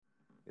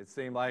It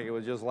seemed like it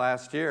was just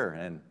last year,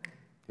 and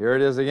here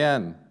it is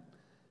again.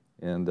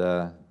 And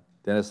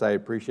Dennis, I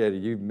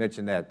appreciated you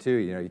mentioned that too.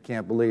 You know, you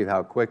can't believe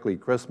how quickly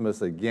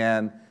Christmas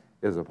again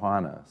is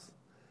upon us.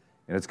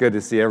 And it's good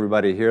to see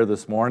everybody here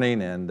this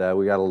morning, and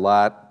we got a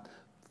lot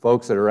of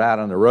folks that are out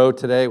on the road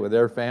today with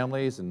their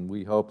families, and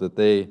we hope that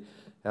they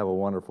have a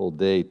wonderful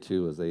day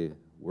too as they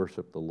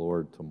worship the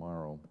Lord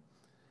tomorrow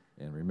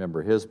and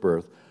remember His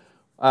birth.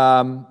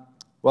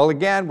 Well,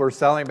 again, we're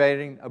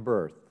celebrating a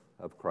birth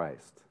of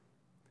Christ.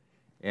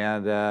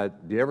 And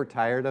do you ever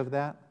tired of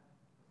that?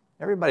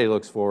 Everybody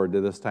looks forward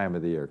to this time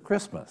of the year,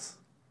 Christmas.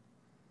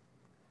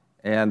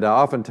 And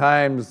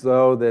oftentimes,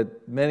 though,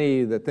 that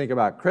many that think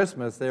about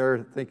Christmas,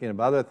 they're thinking of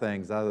other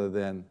things other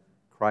than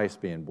Christ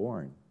being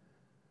born.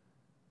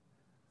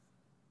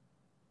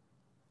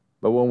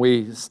 But when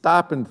we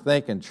stop and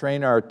think and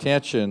train our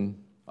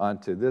attention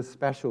onto this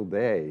special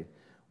day,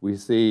 we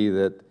see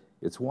that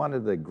it's one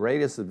of the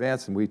greatest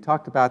events, and we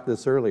talked about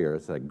this earlier.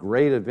 It's a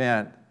great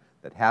event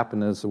that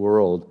happened in this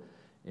world,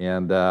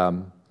 and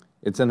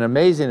it's an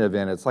amazing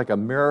event. It's like a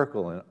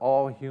miracle in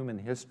all human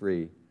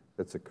history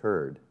that's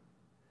occurred.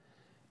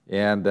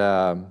 And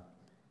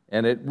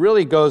it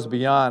really goes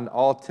beyond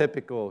all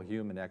typical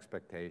human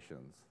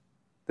expectations.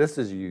 This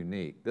is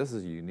unique. This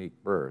is a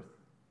unique birth.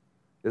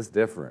 It's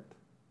different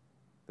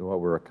than what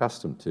we're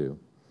accustomed to.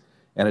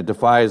 And it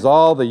defies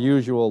all the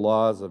usual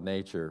laws of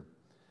nature.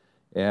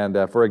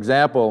 And for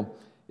example,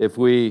 if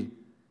the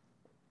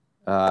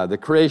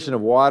creation of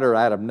water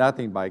out of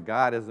nothing by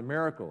God is a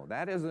miracle.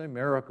 That is a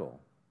miracle,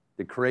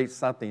 to create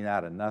something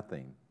out of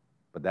nothing.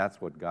 But that's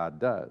what God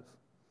does.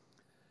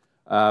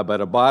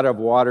 But a body of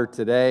water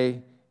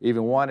today,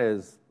 even one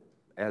as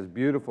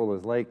beautiful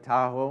as Lake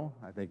Tahoe,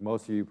 I think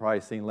most of you have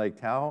probably seen Lake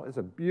Tahoe. It's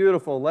a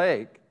beautiful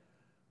lake,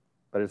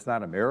 but it's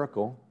not a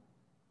miracle.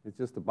 It's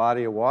just a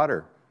body of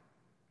water.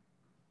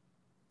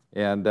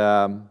 And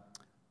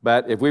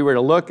but if we were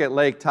to look at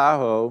Lake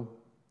Tahoe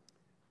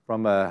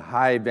from a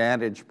high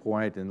vantage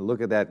point and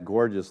look at that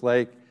gorgeous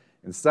lake,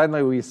 and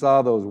suddenly we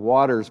saw those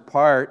waters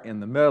part in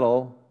the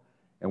middle,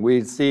 and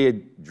we'd see a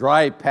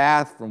dry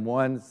path from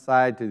one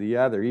side to the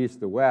other,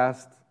 east to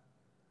west,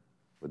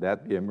 would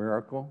that be a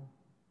miracle?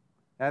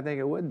 I think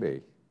it would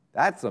be.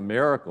 That's a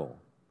miracle.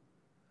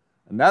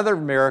 Another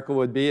miracle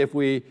would be if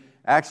we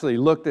actually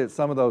looked at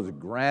some of those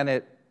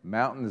granite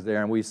mountains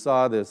there, and we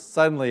saw this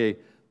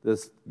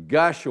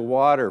gush of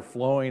water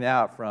flowing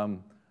out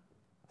from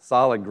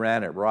solid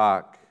granite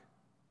rock.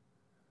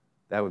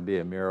 That would be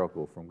a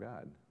miracle from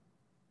God.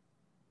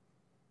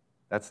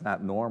 That's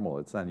not normal.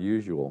 It's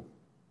unusual.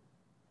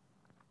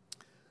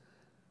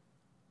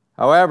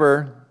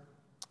 However,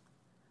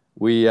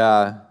 we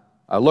are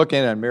looking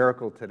at a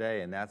miracle today,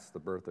 and that's the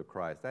birth of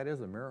Christ. That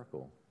is a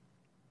miracle.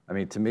 I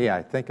mean, to me,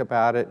 I think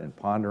about it and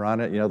ponder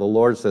on it. You know, the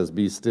Lord says,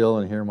 "Be still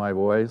and hear my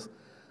voice."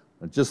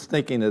 But just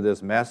thinking of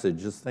this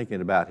message, just thinking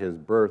about His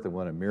birth and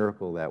what a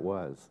miracle that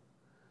was.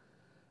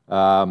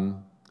 But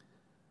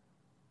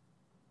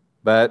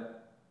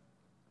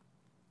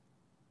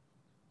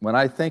when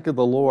I think of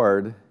the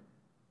Lord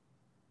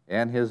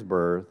and His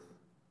birth,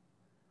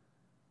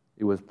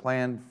 it was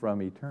planned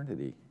from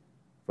eternity,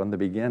 from the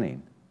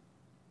beginning.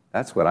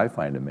 That's what I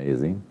find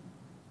amazing.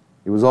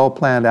 It was all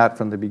planned out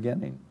from the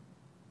beginning.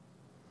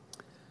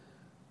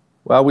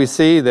 Well, we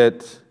see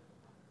that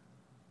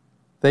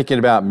thinking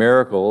about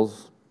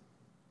miracles,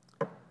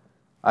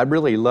 I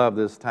really love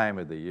this time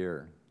of the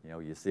year. You know,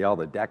 you see all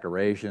the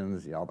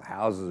decorations, all the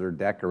houses are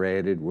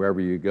decorated.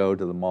 Wherever you go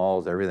to the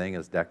malls, everything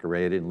is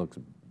decorated and looks,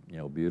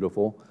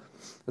 beautiful.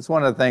 That's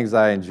one of the things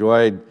I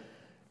enjoyed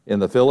in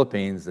the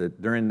Philippines,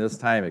 that during this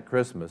time at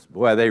Christmas,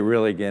 boy, they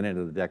really get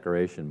into the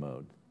decoration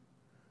mode.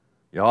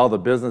 All the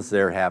business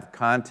there have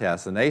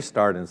contests, and they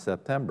start in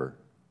September.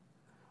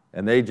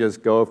 And they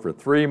just go for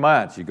 3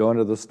 months. You go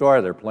into the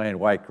store, they're playing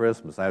White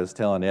Christmas. I was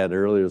telling Ed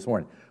earlier this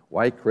morning,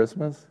 White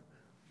Christmas?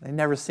 They've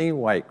never seen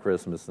White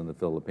Christmas in the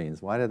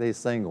Philippines. Why do they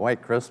sing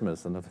White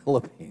Christmas in the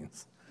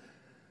Philippines?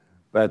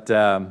 But,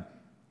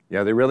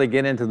 they really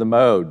get into the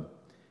mode.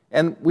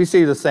 And we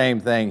see the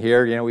same thing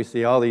here. We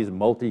see all these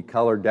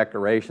multicolored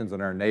decorations in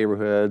our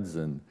neighborhoods,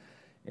 and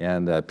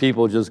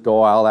people just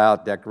go all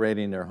out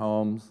decorating their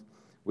homes.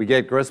 We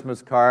get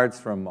Christmas cards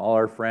from all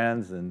our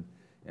friends and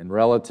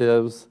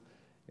relatives,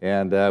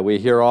 and we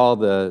hear all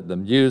the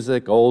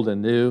music, old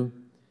and new,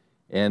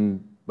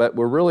 but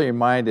we're really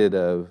reminded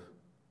of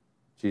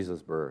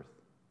Jesus' birth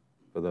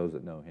for those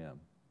that know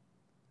Him.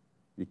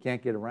 You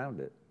can't get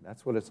around it.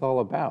 That's what it's all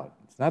about.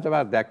 It's not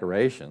about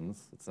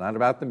decorations. It's not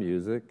about the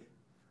music.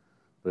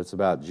 But it's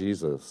about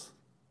Jesus.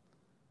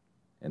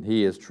 And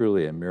He is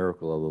truly a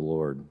miracle of the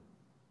Lord.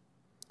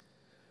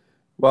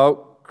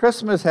 Well,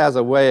 Christmas has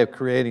a way of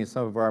creating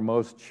some of our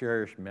most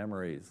cherished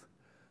memories.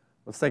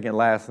 I was thinking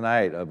last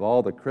night of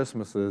all the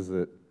Christmases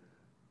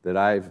that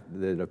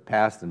have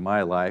passed in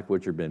my life,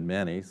 which have been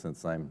many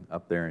since I'm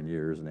up there in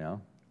years now.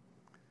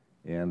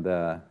 And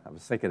I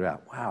was thinking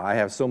about, wow, I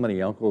have so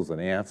many uncles and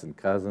aunts and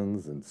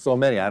cousins, and so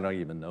many I don't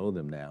even know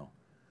them now.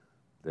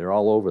 They're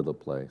all over the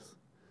place.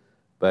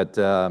 But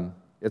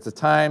it's a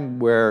time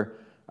where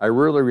I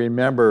really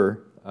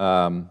remember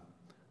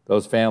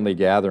those family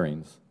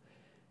gatherings.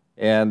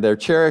 And they're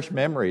cherished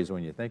memories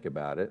when you think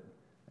about it.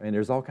 I mean,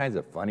 there's all kinds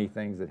of funny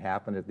things that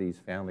happen at these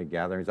family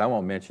gatherings. I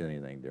won't mention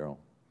anything, Daryl.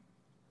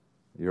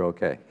 You're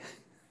okay.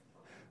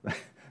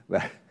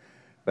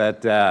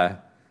 but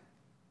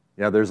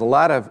there's a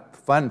lot of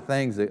fun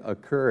things that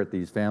occur at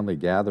these family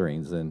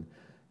gatherings. And,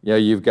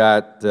 you've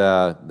got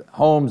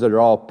homes that are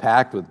all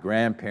packed with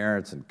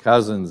grandparents and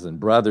cousins and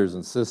brothers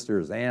and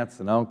sisters, aunts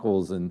and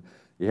uncles, and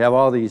you have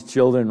all these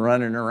children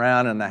running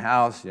around in the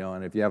house,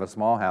 and if you have a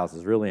small house,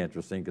 it's really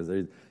interesting because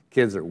the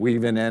kids are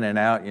weaving in and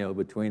out,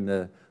 between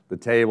the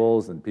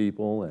tables and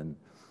people, and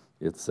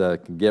it's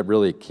can get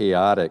really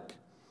chaotic.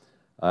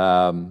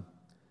 But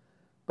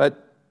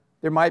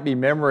there might be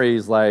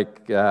memories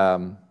like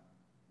a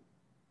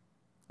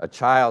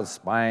child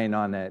spying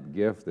on that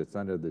gift that's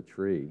under the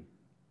tree,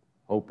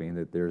 hoping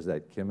that there's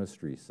that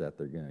chemistry set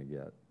they're going to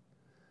get.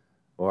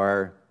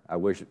 Or I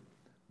wish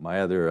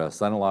my other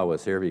son-in-law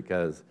was here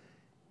because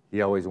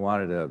he always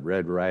wanted a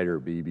Red Ryder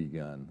BB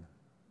gun.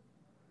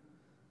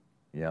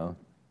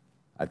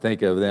 I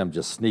think of them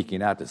just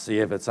sneaking out to see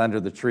if it's under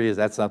the tree. Is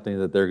that something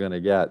that they're going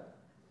to get?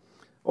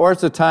 Or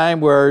it's a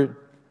time where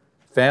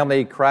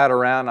family crowd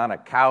around on a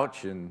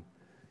couch and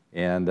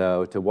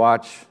to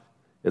watch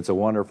It's a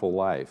Wonderful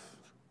Life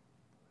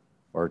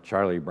or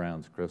Charlie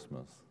Brown's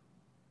Christmas.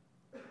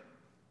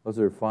 Those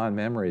are fond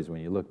memories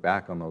when you look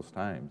back on those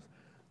times.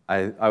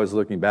 I was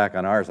looking back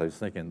on ours. I was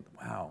thinking,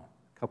 wow,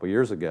 a couple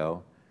years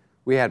ago,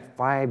 we had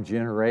 5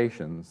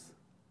 generations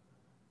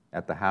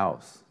at the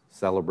house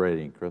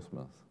celebrating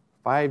Christmas.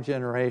 5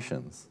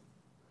 generations.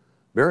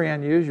 Very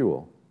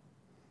unusual.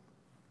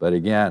 But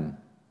again,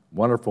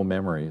 wonderful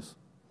memories.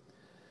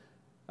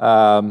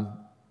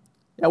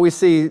 We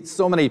see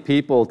so many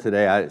people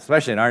today,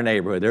 especially in our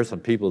neighborhood. There's some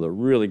people that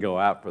really go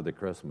out for the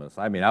Christmas.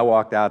 I mean, I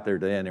walked out there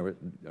today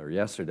or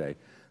yesterday.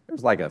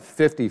 There's like a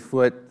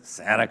 50-foot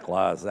Santa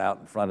Claus out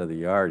in front of the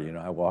yard.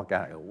 I walk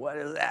out and I go, what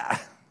is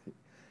that?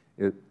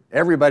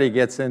 Everybody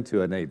gets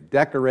into it, and they've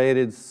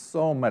decorated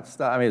so much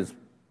stuff. I mean, it's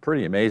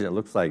pretty amazing. It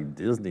looks like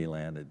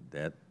Disneyland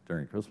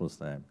during Christmas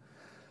time.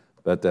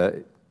 But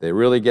they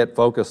really get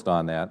focused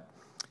on that.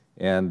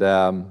 And,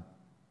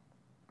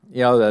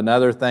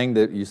 another thing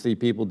that you see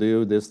people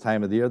do this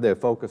time of the year, they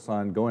focus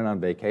on going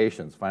on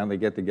vacations, finally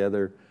get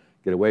together,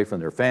 get away from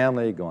their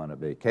family, go on a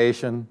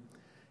vacation,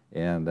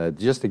 and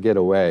just to get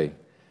away.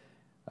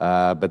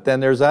 But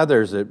then there's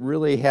others that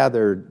really have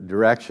their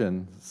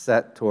direction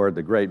set toward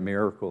the great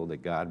miracle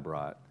that God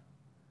brought,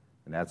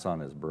 and that's on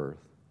His birth.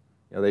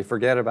 They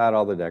forget about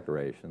all the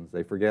decorations.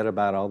 They forget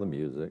about all the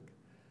music.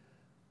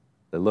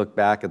 They look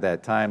back at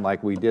that time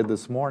like we did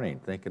this morning,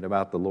 thinking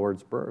about the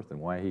Lord's birth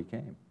and why He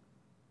came.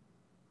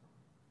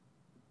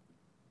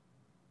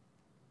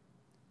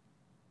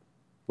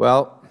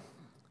 Well,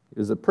 it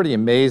was pretty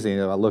amazing.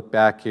 If I look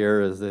back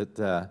here, is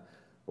that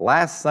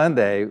last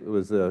Sunday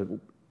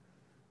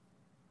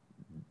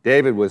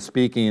David was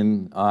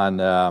speaking on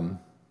the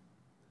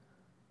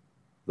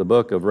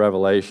book of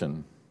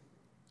Revelation.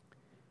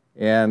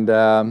 And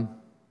it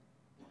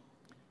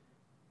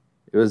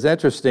was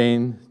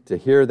interesting to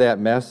hear that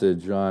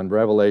message on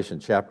Revelation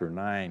chapter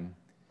 9.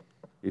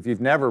 If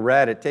you've never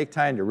read it, take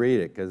time to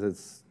read it because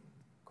it's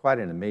quite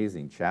an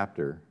amazing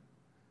chapter.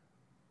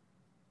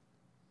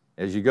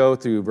 As you go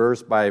through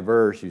verse by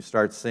verse, you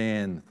start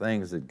seeing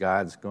things that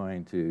God's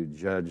going to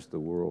judge the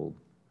world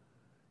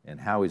and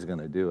how He's going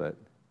to do it.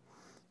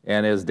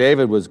 And as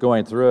David was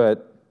going through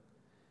it,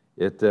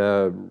 it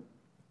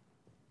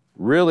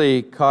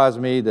really caused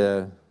me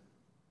to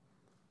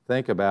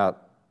think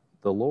about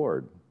the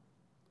Lord.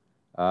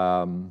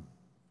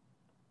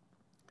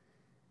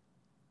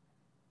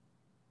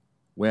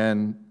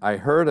 When I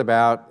heard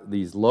about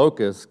these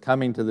locusts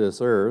coming to this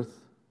earth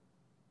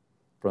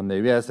from the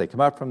abyss, they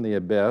come up from the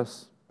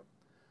abyss,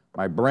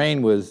 my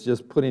brain was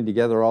just putting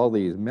together all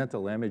these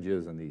mental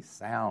images and these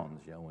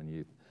sounds,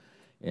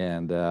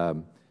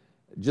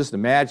 just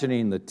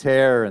imagining the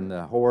terror and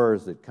the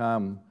horrors that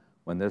come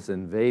when this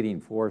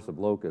invading force of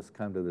locusts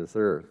come to this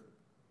earth.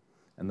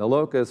 And the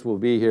locusts will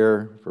be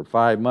here for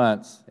 5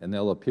 months, and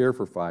they'll appear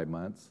for 5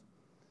 months.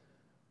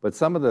 But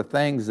some of the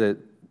things that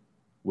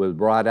was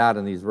brought out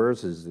in these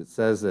verses, it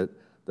says that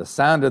the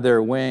sound of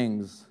their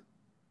wings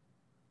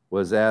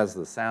was as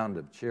the sound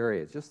of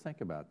chariots. Just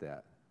think about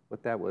that,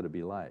 what that would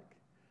be like.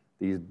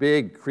 These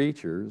big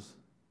creatures,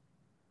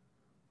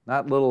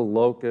 not little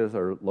locusts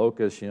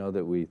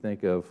that we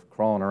think of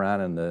crawling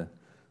around in the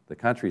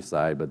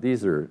countryside, but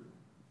these are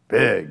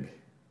big.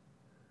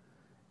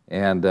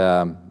 And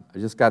I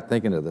just got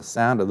thinking of the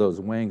sound of those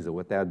wings and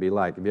what that would be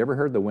like. Have you ever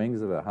heard the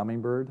wings of a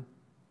hummingbird?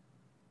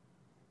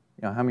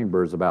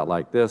 Hummingbirds about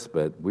like this,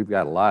 but we've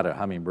got a lot of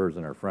hummingbirds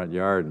in our front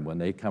yard, and when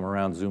they come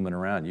around, zooming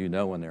around,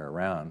 when they're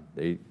around,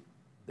 they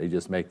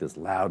just make this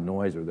loud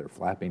noise with their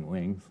flapping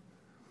wings.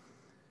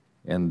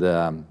 And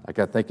I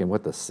got thinking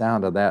what the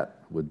sound of that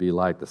would be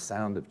like, the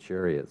sound of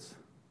chariots.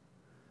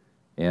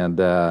 And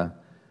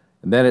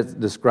then it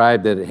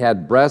described that it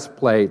had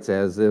breastplates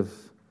as if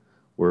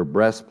were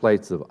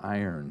breastplates of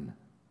iron.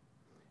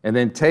 And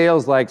then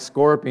tails like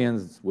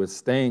scorpions with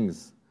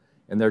stings,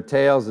 and their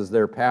tails is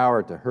their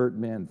power to hurt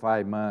men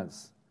 5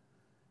 months.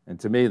 And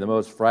to me, the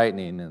most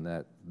frightening in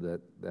that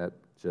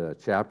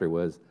chapter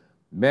was,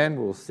 men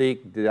will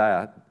seek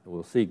death,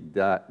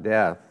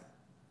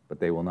 but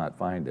they will not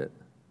find it.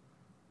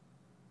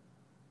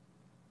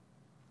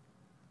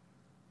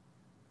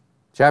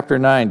 Chapter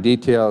 9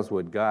 details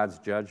what God's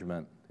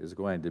judgment is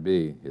going to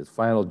be, his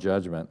final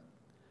judgment,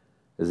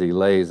 as he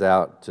lays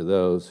out to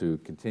those who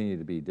continue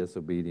to be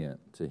disobedient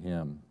to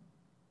him.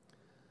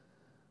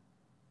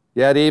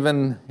 Yet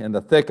even in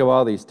the thick of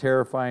all these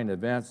terrifying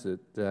events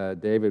that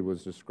David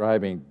was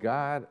describing,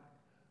 God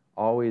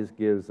always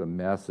gives a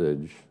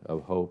message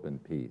of hope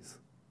and peace.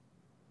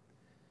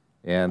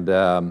 And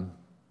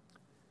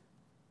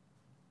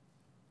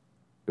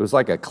it was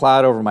like a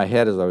cloud over my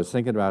head as I was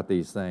thinking about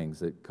these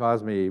things. It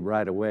caused me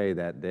right away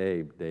that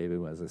day,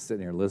 David, as I was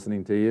sitting here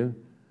listening to you,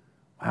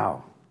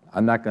 wow,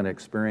 I'm not going to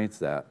experience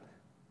that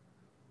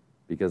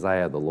because I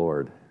had the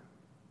Lord.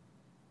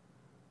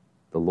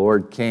 The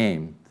Lord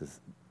came to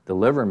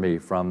deliver me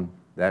from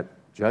that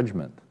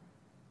judgment.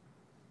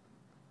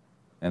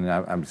 And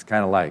I'm just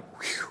kind of like,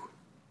 whew,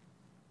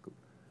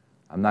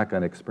 I'm not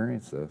going to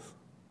experience this.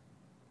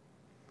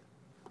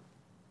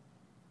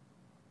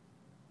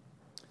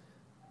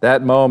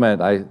 That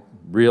moment, I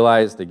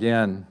realized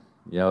again,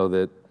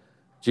 that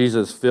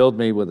Jesus filled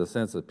me with a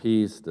sense of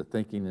peace to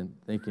thinking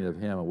of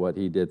him and what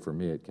he did for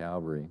me at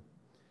Calvary.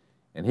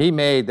 And he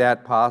made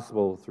that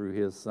possible through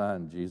his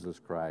Son, Jesus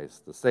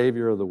Christ, the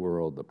Savior of the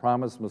world, the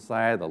promised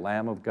Messiah, the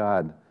Lamb of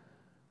God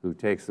who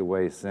takes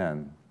away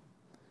sin.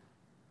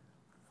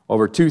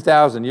 Over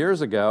 2,000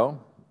 years ago,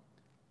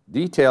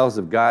 details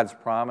of God's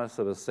promise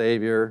of a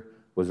Savior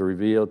was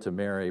revealed to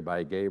Mary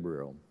by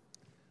Gabriel,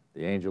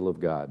 the angel of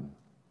God.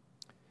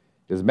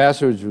 His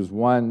message was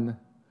one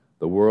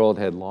the world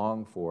had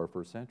longed for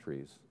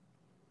centuries.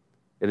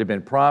 It had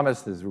been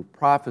promised as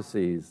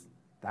prophecies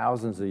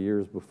thousands of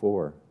years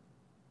before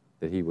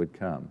that he would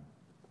come,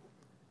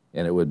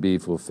 and it would be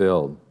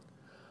fulfilled.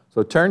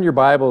 So turn your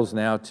Bibles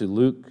now to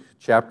Luke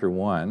chapter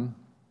 1,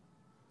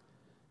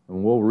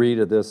 and we'll read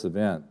of this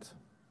event.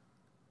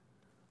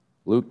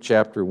 Luke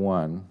chapter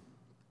 1.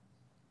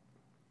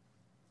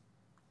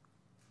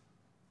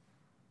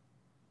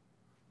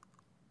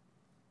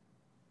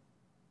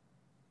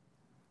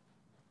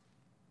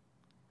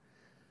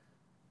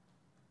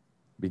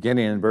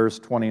 Beginning in verse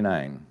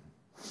 29.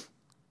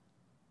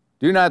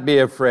 Do not be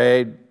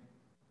afraid.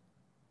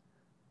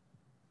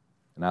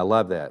 And I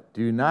love that.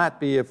 Do not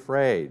be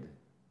afraid.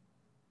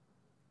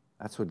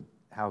 That's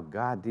how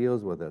God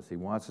deals with us. He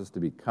wants us to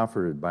be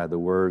comforted by the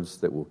words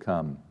that will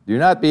come. Do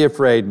not be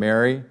afraid,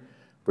 Mary,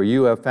 for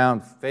you have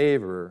found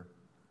favor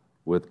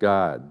with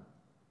God.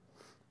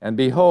 And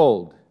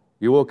behold,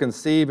 you will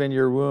conceive in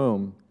your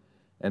womb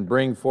and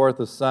bring forth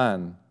a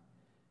son,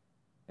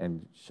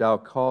 and shall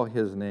call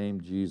his name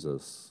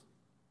Jesus.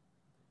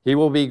 He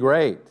will be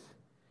great,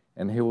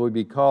 and he will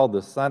be called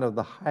the Son of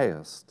the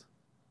Highest.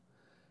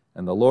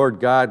 And the Lord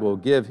God will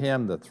give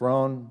him the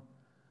throne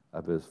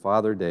of his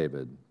father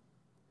David,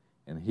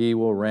 and he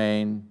will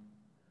reign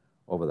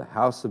over the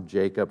house of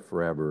Jacob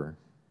forever,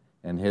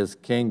 and his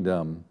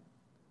kingdom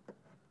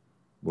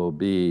will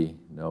be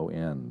no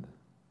end.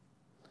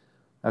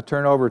 Now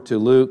turn over to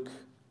Luke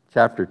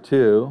chapter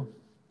 2.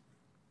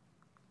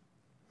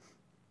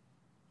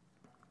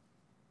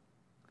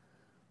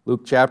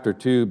 Luke chapter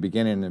 2,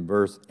 beginning in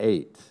verse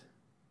 8.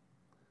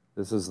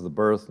 This is the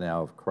birth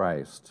now of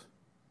Christ,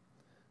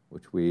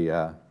 which we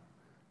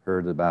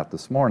heard about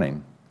this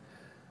morning.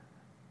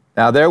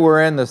 Now there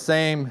were in the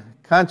same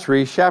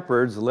country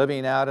shepherds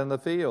living out in the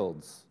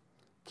fields,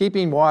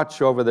 keeping watch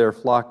over their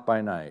flock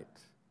by night.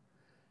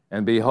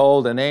 And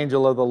behold, an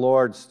angel of the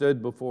Lord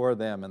stood before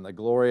them, and the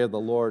glory of the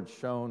Lord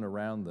shone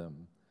around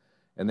them,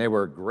 and they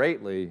were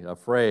greatly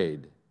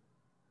afraid.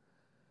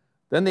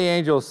 Then the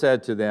angel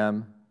said to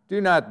them, do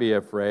not be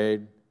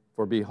afraid,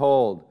 for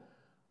behold,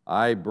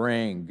 I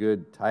bring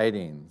good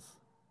tidings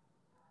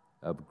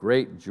of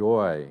great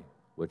joy,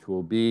 which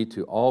will be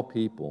to all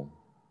people.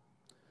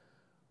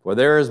 For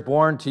there is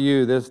born to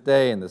you this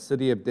day in the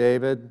city of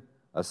David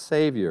a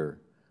Savior,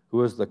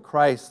 who is the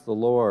Christ the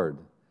Lord.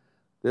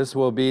 This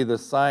will be the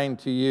sign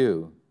to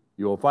you.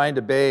 You will find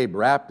a babe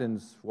wrapped in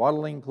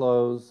swaddling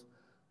clothes,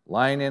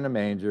 lying in a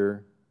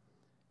manger.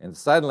 And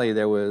suddenly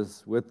there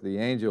was with the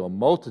angel a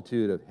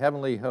multitude of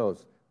heavenly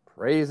hosts,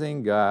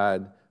 praising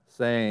God,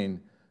 saying,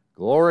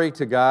 glory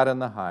to God in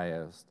the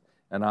highest,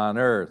 and on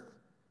earth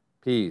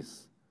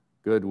peace,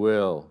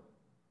 goodwill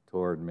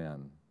toward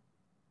men.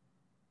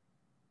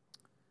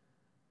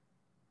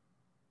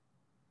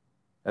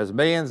 As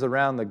millions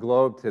around the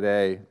globe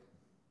today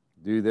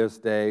do this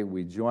day,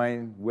 we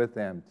join with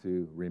them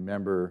to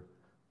remember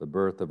the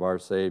birth of our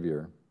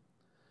Savior.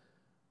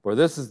 For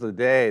this is the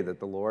day that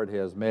the Lord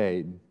has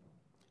made,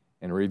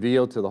 and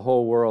revealed to the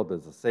whole world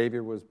that the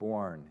Savior was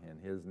born, and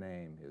his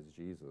name is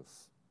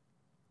Jesus.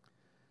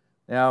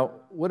 Now,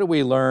 what do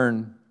we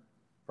learn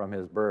from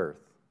his birth?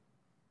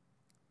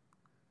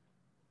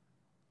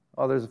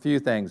 Well, there's a few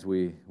things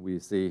we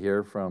see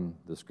here from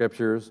the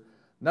Scriptures.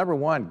 Number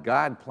one,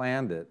 God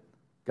planned it.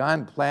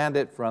 God planned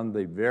it from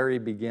the very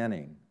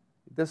beginning.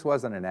 This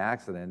wasn't an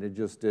accident. It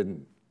just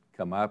didn't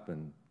come up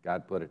and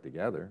God put it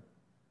together.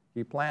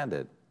 He planned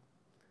it.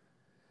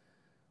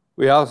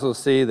 We also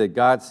see that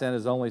God sent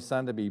His only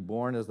Son to be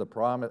born as the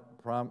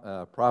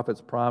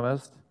prophets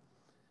promised,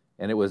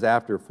 and it was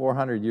after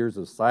 400 years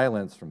of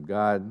silence from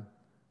God,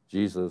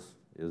 Jesus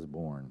is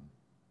born.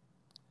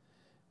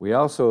 We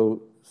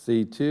also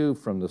see, too,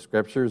 from the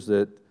Scriptures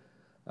that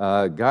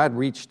God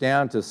reached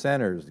down to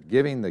sinners,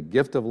 giving the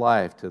gift of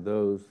life to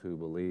those who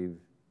believe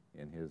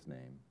in His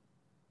name.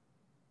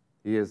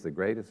 He is the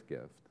greatest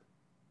gift.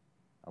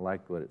 I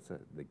like what it said,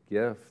 the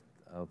gift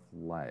of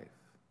life.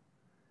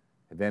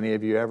 Have any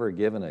of you ever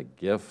given a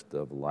gift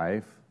of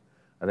life?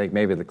 I think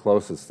maybe the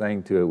closest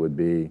thing to it would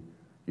be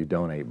you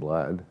donate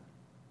blood.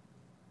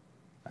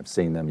 I've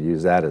seen them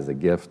use that as a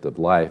gift of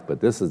life,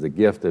 but this is the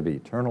gift of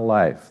eternal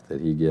life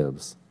that He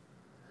gives.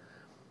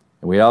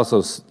 And we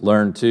also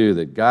learn, too,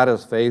 that God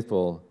is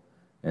faithful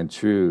and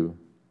true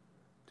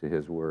to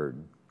His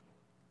Word.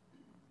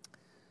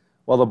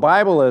 Well, the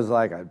Bible is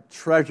like a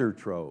treasure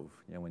trove.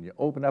 You know, when you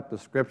open up the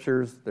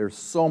Scriptures, there's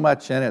so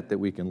much in it that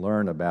we can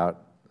learn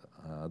about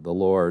the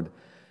Lord.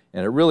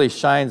 And it really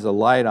shines a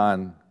light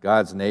on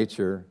God's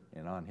nature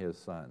and on His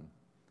Son.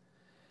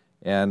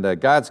 And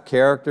God's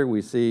character,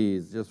 we see,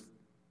 is just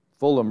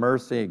full of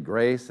mercy,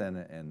 grace,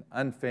 and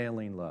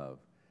unfailing love.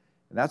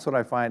 And that's what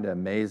I find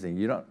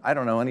amazing. I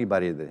don't know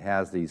anybody that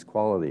has these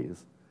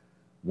qualities.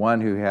 One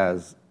who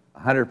has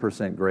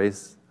 100%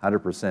 grace,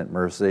 100%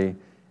 mercy,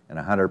 and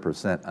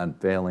 100%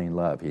 unfailing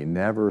love. He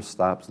never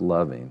stops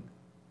loving.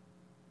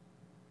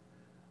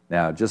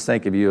 Now, just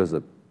think of you as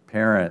a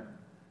parent.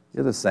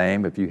 You're the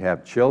same. If you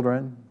have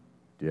children,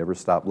 do you ever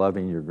stop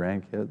loving your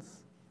grandkids,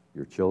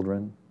 your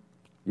children?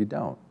 You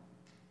don't.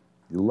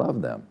 You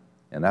love them.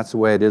 And that's the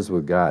way it is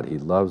with God. He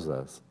loves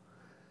us.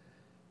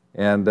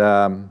 And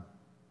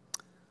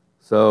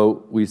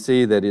so we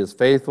see that He is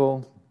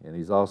faithful, and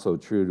He's also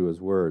true to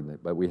His Word.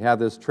 But we have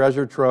this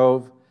treasure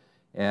trove,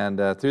 and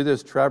through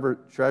this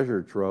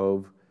treasure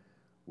trove,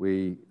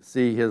 we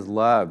see His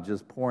love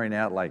just pouring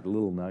out like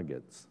little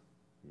nuggets.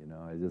 You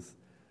know,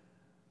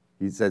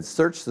 He said,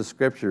 search the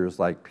Scriptures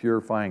like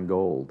purifying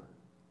gold.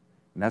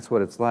 And that's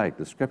what it's like.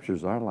 The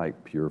Scriptures are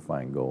like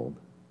purifying gold.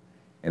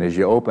 And as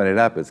you open it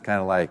up, it's kind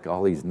of like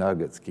all these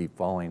nuggets keep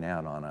falling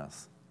out on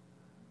us,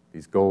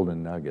 these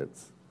golden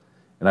nuggets.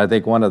 And I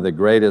think one of the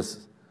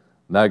greatest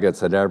nuggets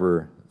that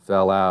ever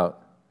fell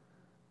out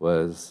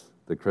was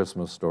the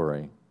Christmas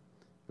story.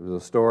 It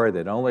was a story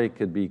that only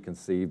could be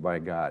conceived by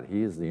God.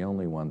 He is the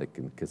only one that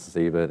can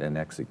conceive it and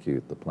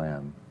execute the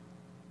plan.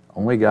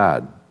 Only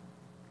God.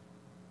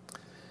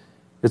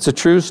 It's a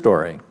true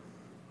story.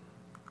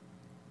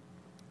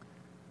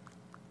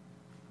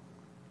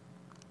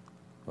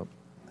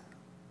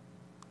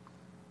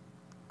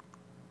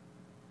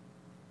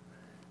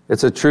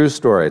 It's a true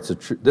story.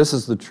 This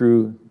is the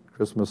true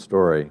Christmas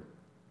story.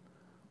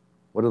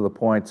 What are the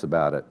points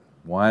about it?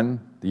 One,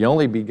 the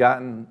only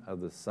begotten of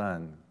the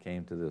Son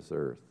came to this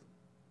earth.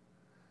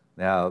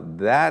 Now,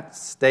 that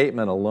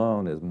statement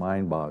alone is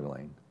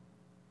mind-boggling.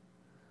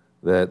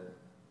 That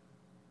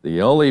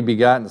the only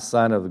begotten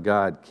Son of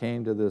God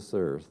came to this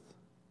earth.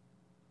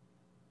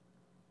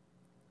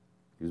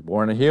 He was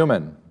born a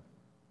human,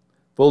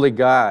 fully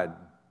God,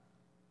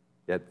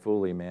 yet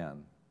fully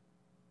man.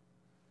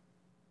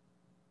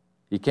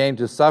 He came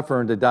to suffer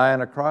and to die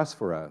on a cross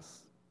for us.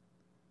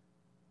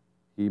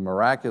 He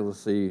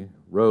miraculously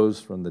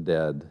rose from the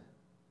dead,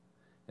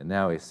 and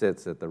now He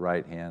sits at the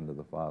right hand of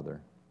the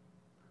Father.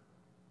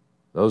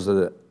 Those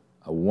are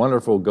a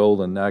wonderful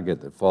golden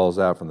nugget that falls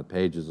out from the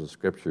pages of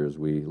Scripture as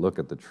we look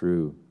at the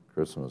true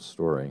Christmas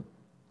story.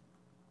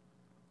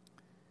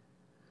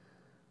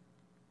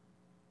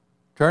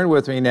 Turn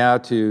with me now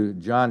to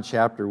John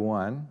chapter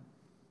 1.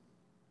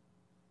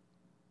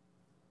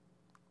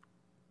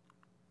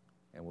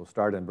 And we'll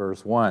start in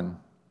verse 1.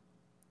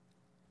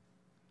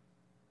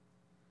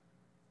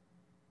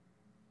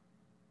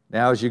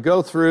 Now, as you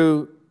go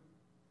through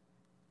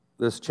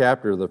this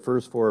chapter, the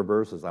first 4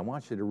 verses, I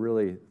want you to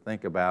really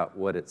think about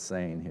what it's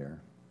saying here.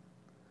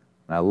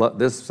 Now,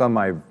 this is some of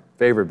my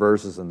favorite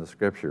verses in the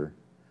Scripture.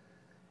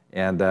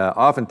 And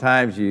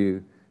oftentimes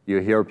you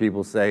hear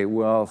people say,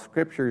 well,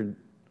 Scripture,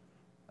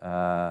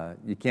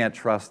 you can't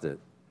trust it.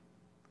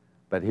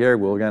 But here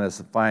we're going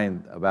to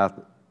find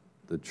about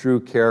the true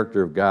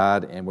character of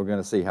God, and we're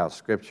going to see how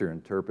Scripture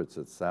interprets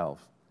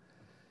itself.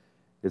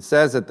 It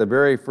says at the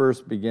very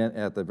first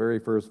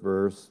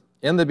verse,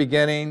 in the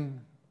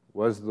beginning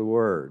was the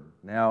Word.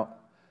 Now,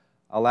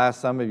 I'll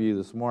ask some of you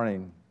this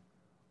morning,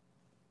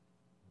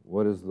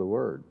 what is the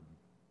Word?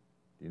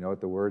 Do you know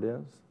what the Word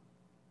is?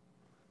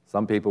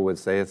 Some people would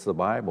say it's the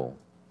Bible,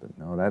 but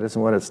no, that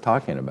isn't what it's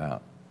talking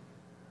about.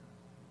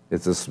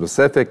 It's a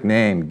specific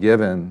name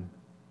given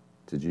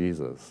to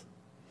Jesus.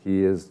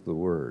 He is the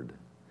Word.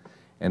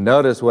 And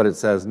notice what it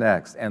says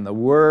next. And the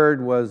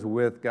Word was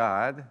with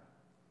God,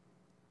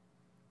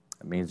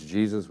 That means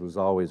Jesus was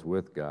always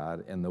with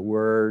God, and the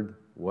Word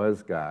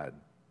was God.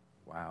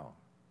 Wow.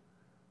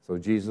 So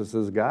Jesus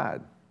is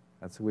God.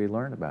 That's what we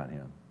learn about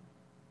him.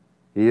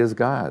 He is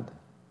God.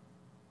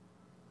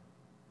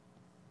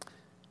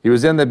 He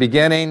was in the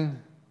beginning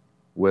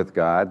with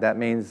God. That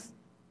means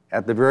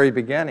at the very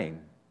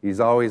beginning, he's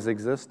always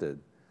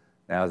existed.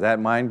 Now, is that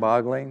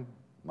mind-boggling?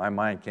 My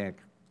mind can't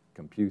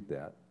compute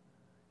that.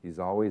 He's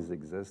always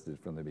existed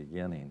from the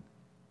beginning.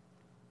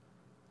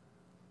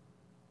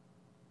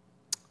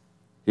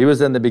 He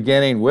was in the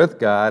beginning with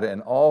God, and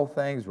all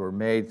things were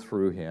made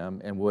through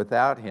him, and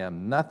without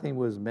him nothing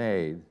was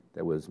made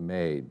that was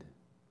made.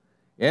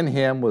 In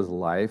him was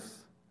life,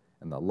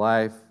 and the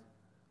life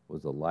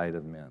was the light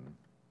of men.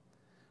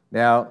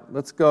 Now,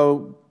 let's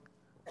go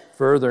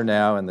further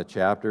now in the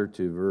chapter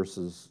to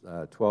verses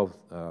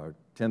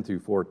 10 through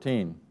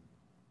 14.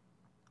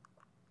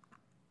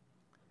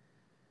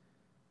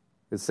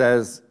 It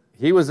says,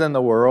 he was in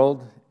the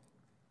world,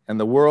 and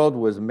the world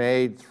was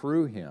made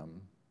through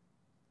him,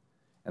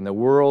 and the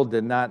world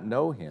did not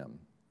know him.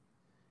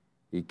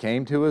 He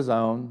came to his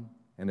own,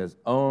 and his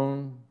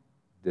own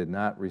did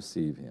not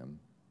receive him.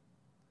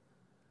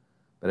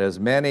 But as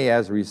many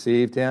as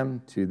received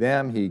him, to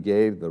them he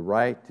gave the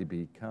right to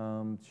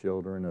become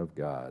children of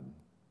God.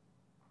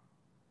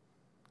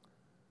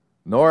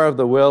 Nor of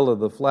the will of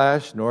the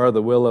flesh, nor of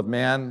the will of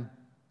man,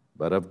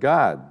 but of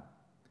God.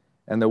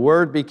 And the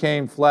Word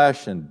became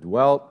flesh and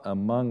dwelt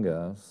among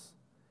us,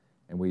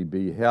 and we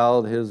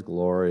beheld his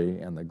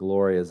glory, and the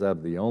glory is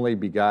of the only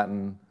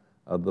begotten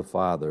of the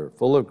Father,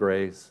 full of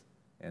grace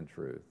and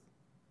truth.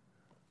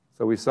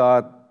 So we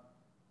saw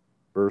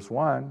verse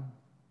 1,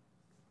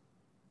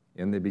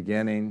 in the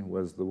beginning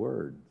was the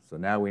Word. So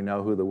now we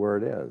know who the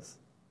Word is.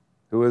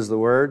 Who is the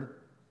Word?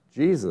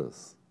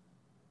 Jesus.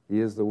 He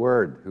is the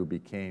Word who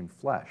became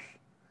flesh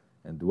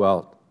and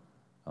dwelt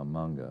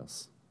among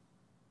us.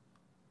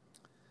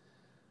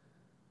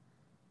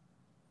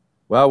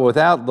 Well,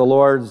 without the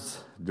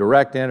Lord's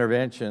direct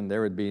intervention,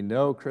 there would be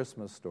no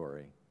Christmas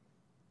story.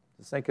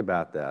 Just think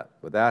about that.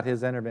 Without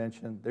his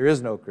intervention, there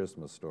is no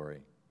Christmas story.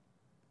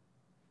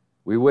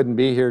 We wouldn't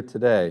be here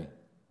today.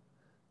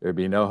 There'd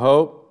be no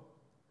hope.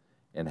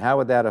 And how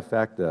would that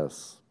affect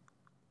us?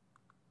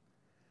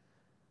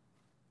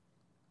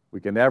 We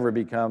can never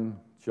become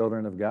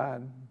children of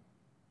God.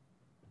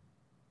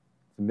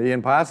 It'd be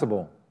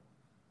impossible.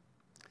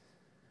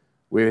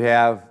 We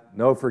have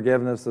no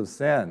forgiveness of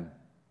sin.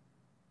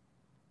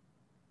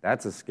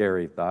 That's a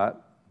scary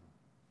thought.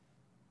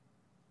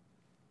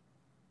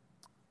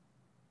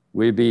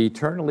 We'd be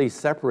eternally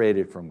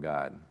separated from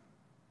God.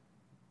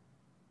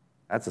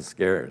 That's a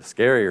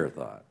scarier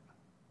thought.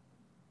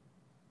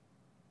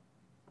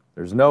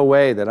 There's no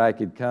way that I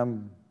could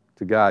come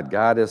to God.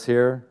 God is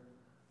here.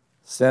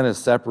 Sin has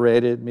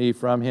separated me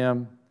from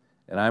him,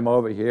 and I'm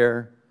over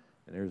here,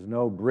 and there's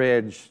no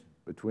bridge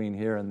between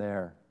here and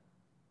there.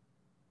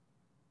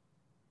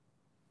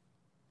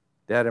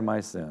 Dead in my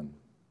sin.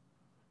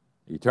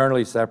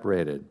 Eternally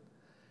separated.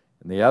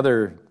 And the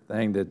other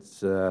thing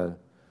that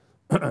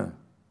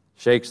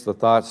shakes the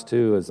thoughts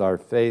too is our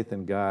faith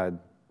in God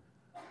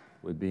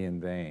would be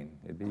in vain.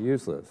 It'd be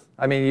useless.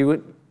 I mean, you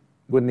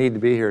wouldn't need to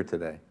be here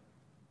today.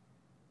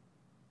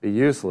 Be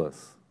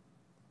useless.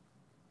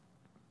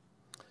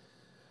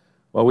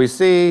 Well, we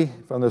see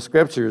from the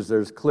Scriptures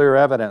there's clear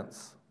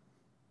evidence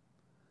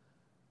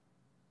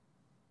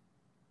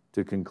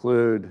to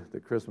conclude the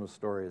Christmas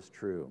story is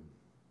true.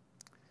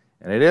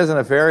 And it isn't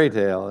a fairy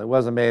tale. It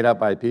wasn't made up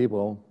by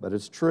people, but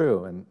it's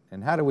true.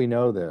 And how do we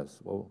know this?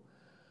 Well,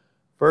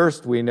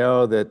 first we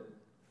know that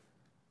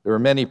there were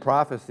many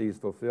prophecies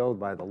fulfilled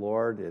by the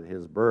Lord at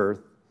his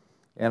birth.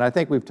 And I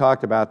think we've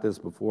talked about this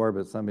before,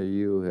 but some of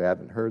you who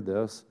haven't heard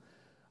this,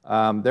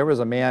 there was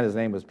a man, his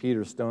name was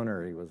Peter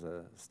Stoner. He was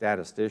a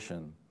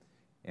statistician,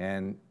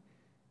 and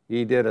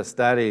he did a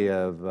study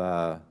of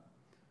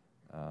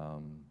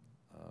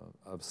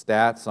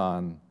stats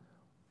on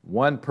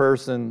one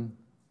person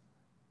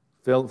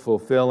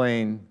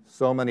fulfilling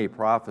so many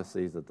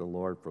prophecies that the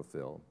Lord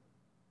fulfilled.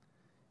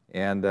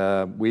 And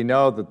we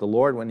know that the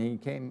Lord, when he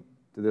came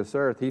to this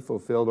earth, he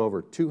fulfilled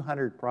over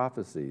 200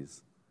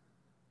 prophecies.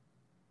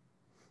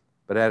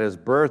 But at his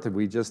birth, if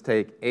we just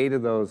take 8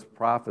 of those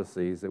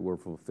prophecies that were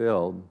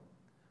fulfilled,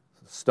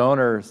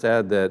 Stoner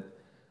said that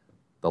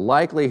the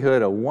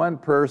likelihood of one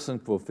person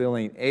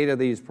fulfilling 8 of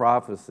these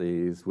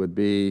prophecies would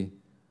be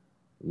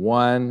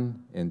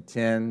 1 in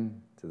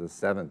 10 to the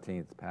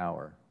 17th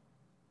power.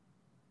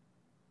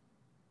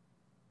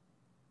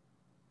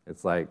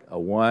 It's like a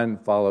 1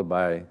 followed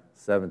by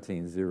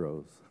 17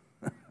 zeros.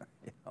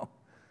 You know?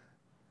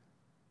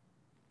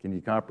 Can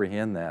you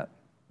comprehend that?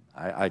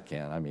 I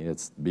can't. I mean,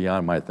 it's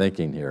beyond my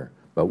thinking here.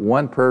 But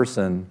one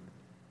person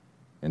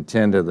in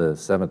 10 to the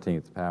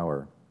 17th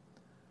power.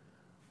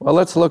 Well,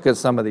 let's look at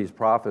some of these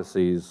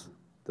prophecies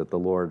that the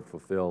Lord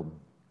fulfilled.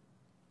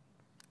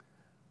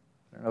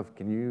 I don't know if,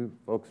 can you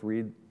folks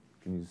read?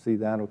 Can you see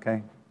that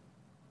okay?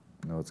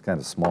 No, it's kind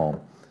of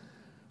small.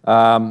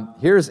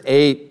 Here's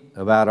 8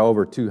 of about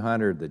over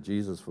 200 that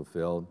Jesus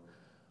fulfilled.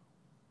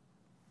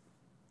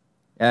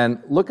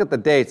 And look at the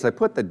dates. I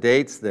put the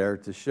dates there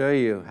to show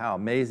you how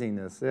amazing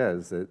this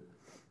is. It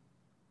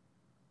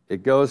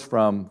goes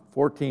from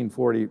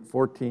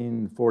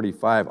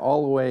 1445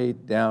 all the way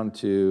down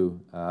to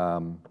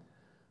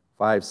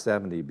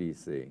 570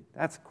 BC.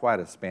 That's quite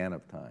a span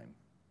of time.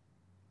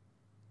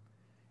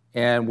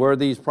 And where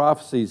these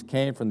prophecies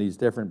came from, these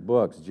different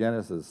books,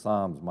 Genesis,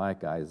 Psalms,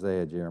 Micah,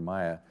 Isaiah,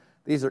 Jeremiah,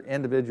 these are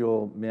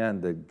individual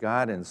men that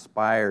God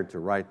inspired to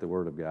write the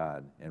Word of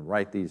God and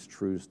write these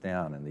truths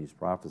down in these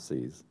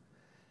prophecies.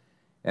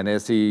 And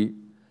as he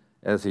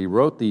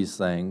wrote these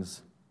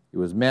things, it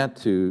was meant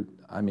to,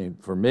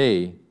 for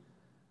me,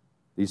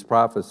 these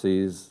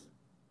prophecies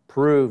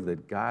prove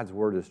that God's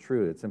Word is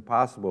true. It's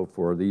impossible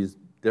for these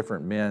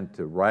different men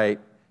to write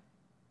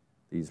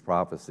these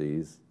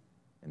prophecies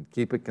and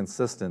keep it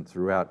consistent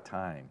throughout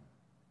time.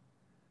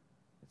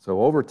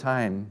 So over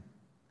time,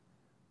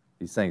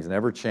 these things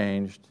never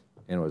changed,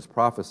 and it was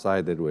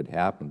prophesied that it would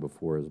happen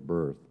before his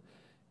birth.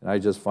 And I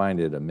just find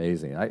it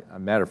amazing. As a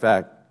matter of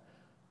fact,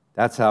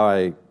 that's how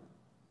I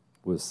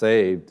was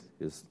saved,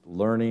 is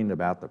learning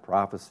about the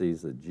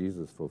prophecies that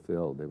Jesus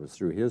fulfilled. It was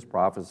through his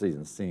prophecies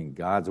and seeing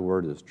God's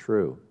word as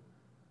true.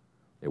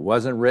 It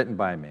wasn't written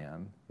by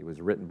man. It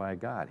was written by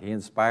God. He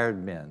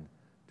inspired men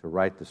to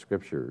write the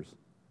scriptures.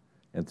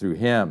 And through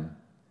him,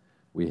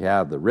 we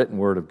have the written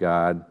word of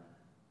God.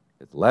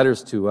 It's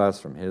letters to us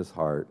from his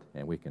heart,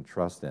 and we can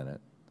trust in it.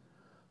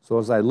 So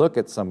as I look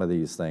at some of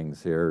these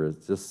things here,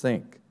 just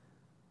think.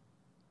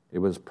 It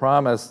was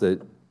promised that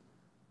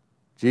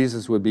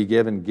Jesus would be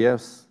given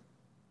gifts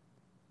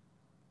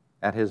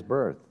at his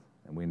birth.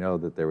 And we know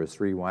that there was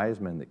 3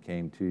 wise men that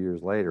came 2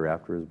 years later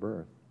after his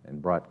birth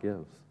and brought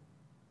gifts.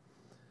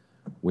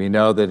 We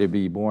know that he'd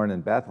be born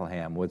in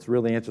Bethlehem. What's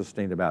really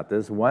interesting about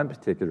this one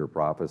particular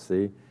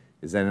prophecy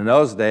is that in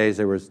those days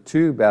there was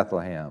 2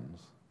 Bethlehems.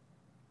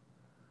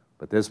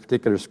 But this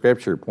particular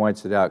scripture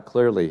points it out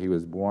clearly. He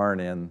was born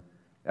in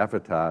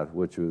Ephrathah,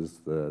 which was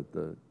the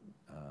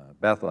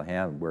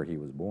Bethlehem where he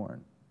was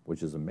born,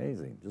 which is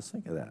amazing. Just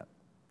think of that.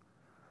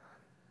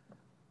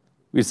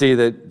 We see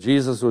that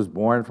Jesus was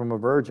born from a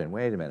virgin.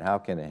 Wait a minute, how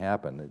can it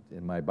happen?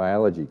 In my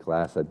biology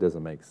class, that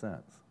doesn't make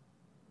sense.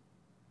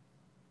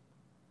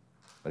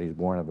 But he's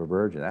born of a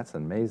virgin. That's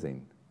an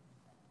amazing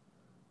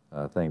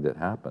thing that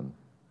happened.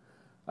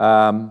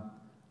 Don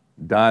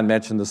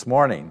mentioned this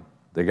morning,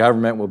 the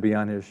government will be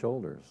on his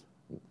shoulders.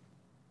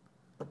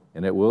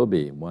 And it will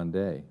be one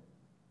day.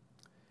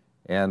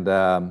 And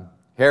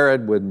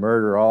Herod would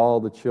murder all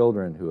the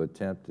children who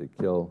attempt to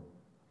kill,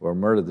 or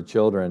murder the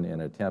children in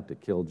an attempt to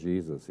kill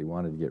Jesus. He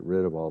wanted to get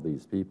rid of all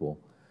these people,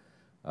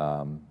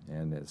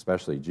 and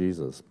especially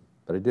Jesus.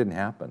 But it didn't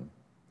happen.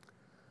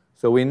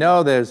 So we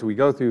know that as we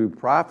go through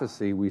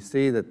prophecy, we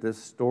see that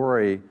this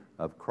story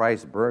of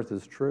Christ's birth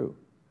is true.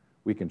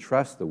 We can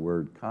trust the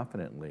word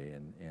confidently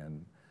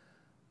and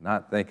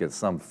not think it's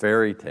some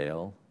fairy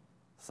tale,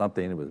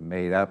 something that was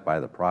made up by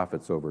the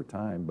prophets over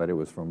time, but it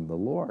was from the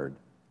Lord.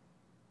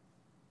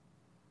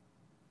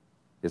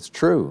 It's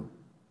true.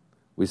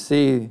 We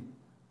see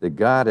that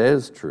God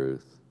is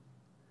truth.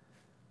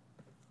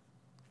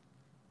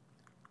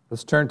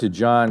 Let's turn to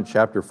John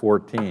chapter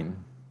 14.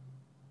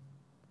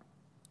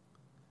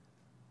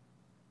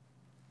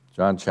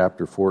 John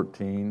chapter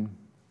 14.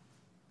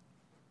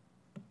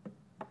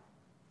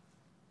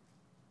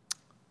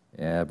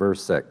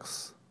 Verse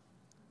 6.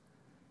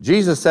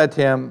 Jesus said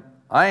to him,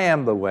 I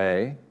am the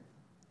way,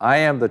 I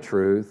am the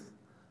truth,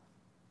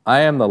 I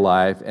am the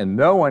life, and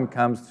no one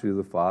comes to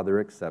the Father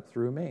except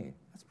through me.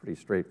 That's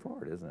pretty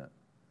straightforward, isn't it?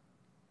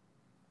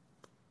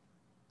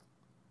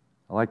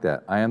 I like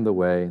that. I am the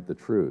way, the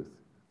truth.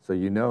 So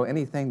you know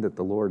anything that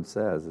the Lord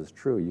says is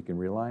true. You can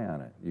rely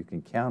on it. You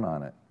can count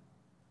on it.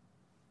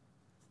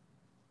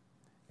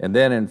 And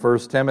then in 1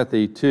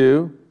 Timothy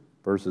 2,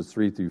 verses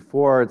 3 through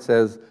 4, it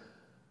says,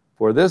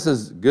 for this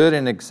is good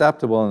and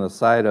acceptable in the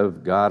sight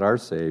of God our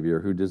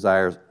Savior, who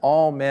desires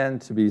all men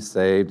to be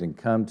saved and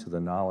come to the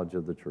knowledge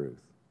of the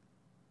truth.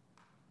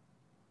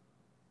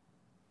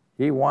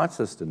 He wants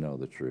us to know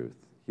the truth.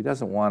 He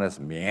doesn't want us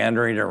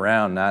meandering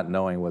around not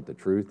knowing what the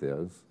truth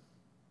is.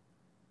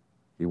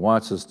 He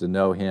wants us to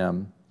know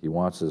him. He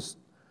wants us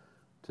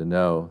to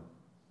know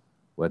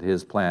what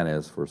his plan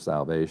is for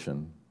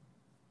salvation.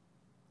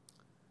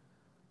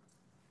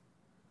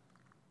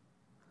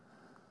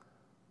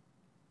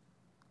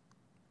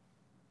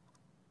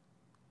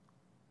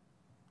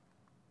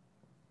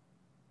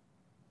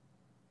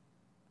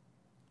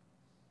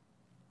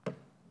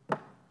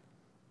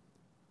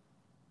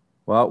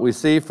 Well, we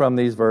see from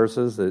these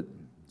verses that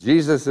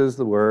Jesus is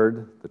the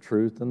Word, the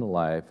truth, and the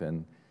life.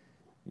 And,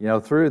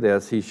 through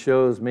this, he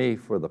shows me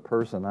for the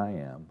person I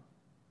am.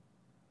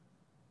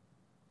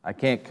 I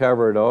can't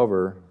cover it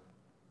over,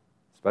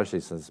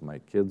 especially since my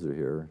kids are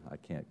here. I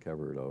can't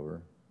cover it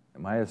over.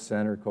 Am I a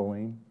sinner,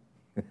 Colleen?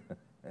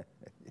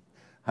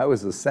 I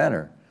was a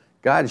sinner.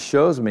 God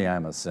shows me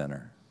I'm a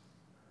sinner.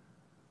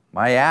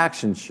 My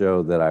actions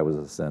showed that I was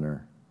a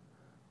sinner.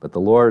 But the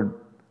Lord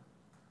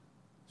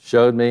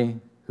showed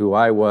me who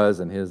I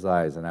was in his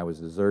eyes, and I was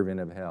deserving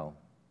of hell.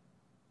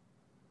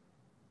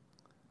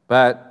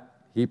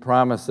 But he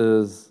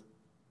promises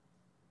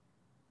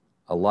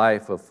a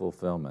life of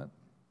fulfillment,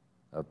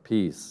 of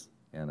peace,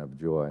 and of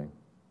joy.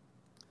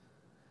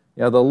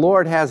 You know, the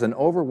Lord has an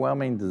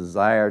overwhelming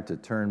desire to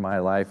turn my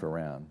life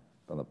around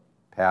from the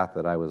path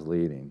that I was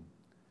leading.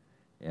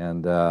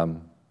 And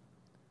I'm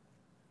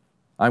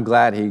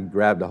glad he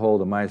grabbed a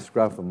hold of my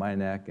scruff of my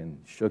neck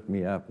and shook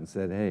me up and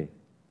said, hey,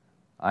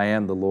 I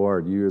am the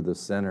Lord, you're the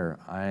sinner.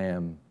 I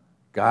am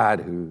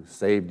God who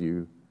saved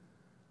you,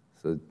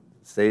 so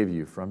save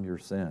you from your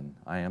sin.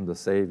 I am the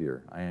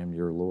Savior. I am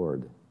your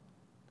Lord.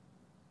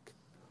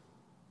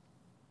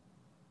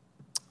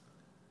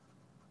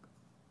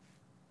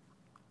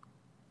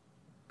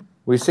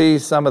 We see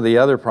some of the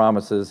other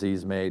promises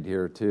he's made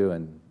here too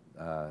in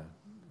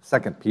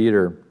 2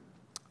 Peter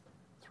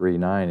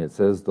 3:9. It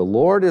says, the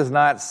Lord is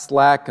not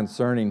slack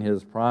concerning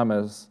his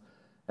promise,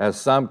 as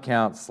some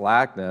count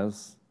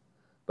slackness,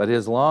 but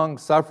his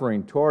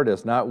long-suffering toward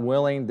us, not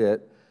willing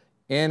that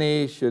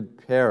any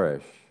should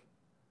perish,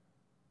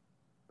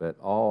 but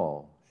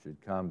all should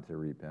come to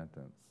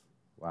repentance.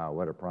 Wow,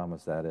 what a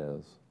promise that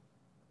is.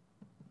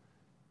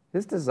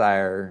 His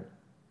desire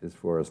is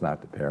for us not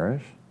to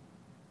perish.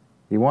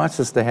 He wants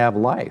us to have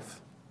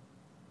life.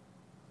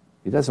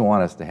 He doesn't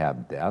want us to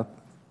have death.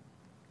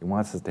 He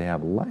wants us to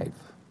have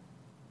life.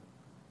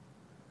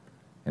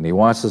 And he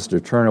wants us to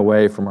turn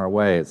away from our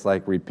way. It's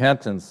like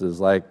repentance is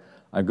like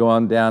I'm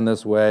going down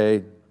this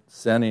way,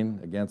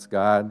 sinning against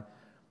God,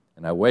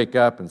 and I wake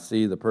up and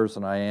see the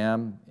person I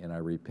am, and I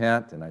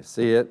repent, and I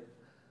see it,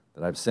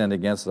 that I've sinned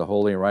against the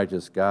holy and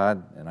righteous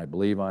God, and I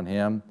believe on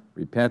him.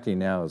 Repenting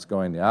now is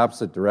going the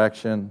opposite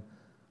direction,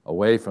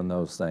 away from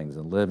those things,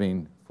 and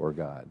living for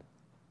God.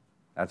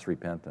 That's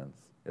repentance.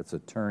 It's a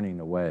turning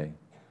away.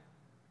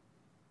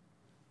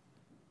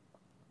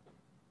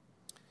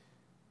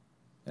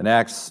 In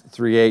Acts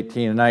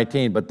 3:18 and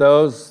 19, but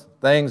those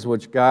things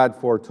which God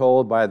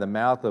foretold by the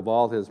mouth of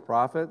all his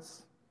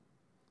prophets,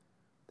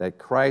 that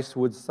Christ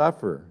would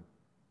suffer,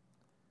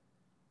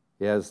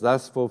 he has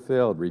thus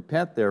fulfilled.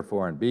 Repent,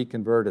 therefore, and be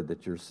converted,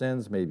 that your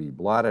sins may be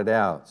blotted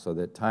out, so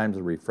that times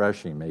of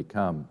refreshing may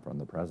come from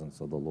the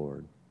presence of the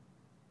Lord.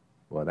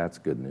 Well, that's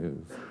good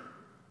news.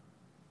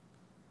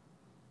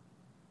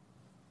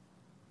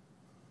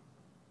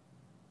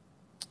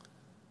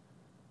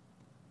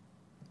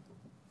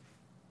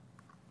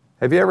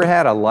 Have you ever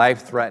had a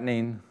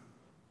life-threatening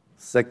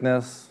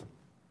sickness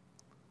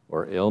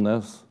or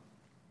illness?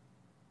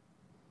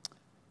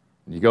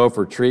 You go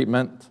for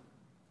treatment,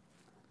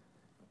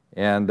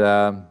 and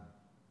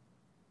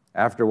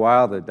after a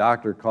while, the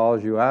doctor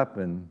calls you up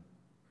and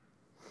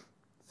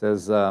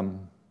says, I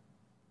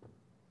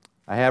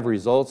have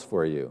results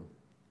for you.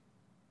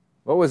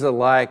 What was it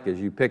like as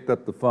you picked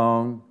up the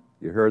phone,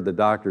 you heard the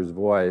doctor's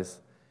voice,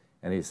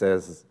 and he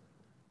says,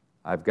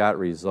 I've got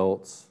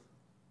results.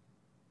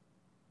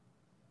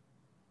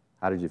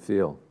 How did you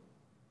feel?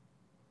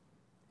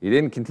 He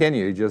didn't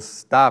continue. He just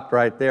stopped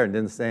right there and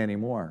didn't say any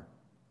more.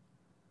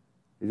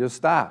 He just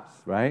stops,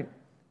 right?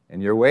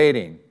 And you're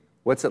waiting.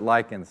 What's it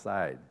like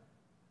inside?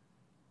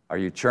 Are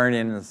you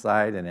churning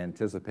inside in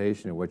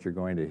anticipation of what you're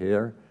going to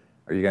hear?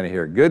 Are you going to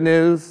hear good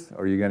news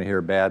or are you going to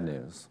hear bad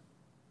news?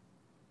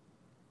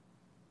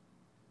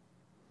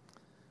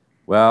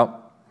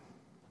 Well,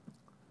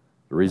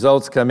 the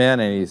results come in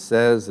and he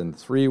says in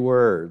 3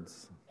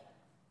 words,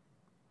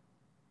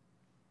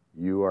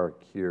 you are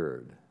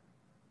cured.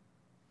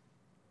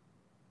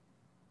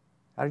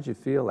 How did you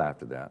feel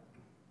after that?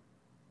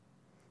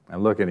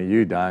 I'm looking at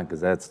you, Don,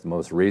 because that's the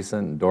most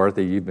recent. And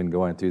Dorothy, you've been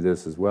going through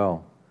this as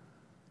well.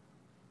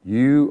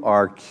 You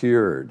are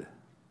cured.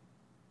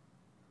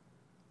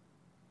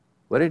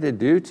 What did it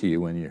do to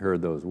you when you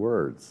heard those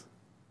words?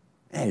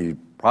 Man, you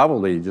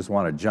probably just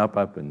want to jump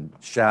up and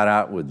shout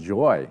out with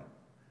joy.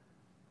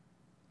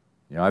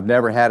 You know, I've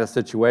never had a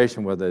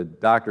situation where the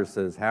doctor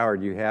says,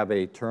 Howard, you have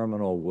a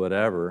terminal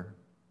whatever.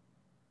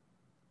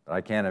 But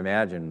I can't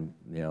imagine,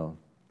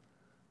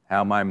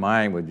 how my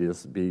mind would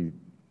just be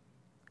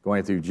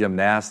going through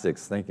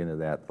gymnastics thinking of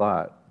that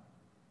thought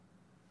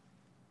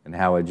and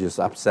how it just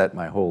upset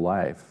my whole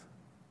life.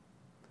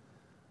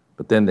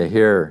 But then to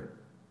hear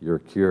you're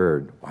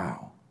cured,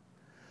 wow.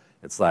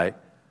 It's like,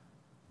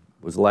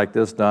 was it like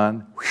this,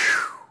 Don?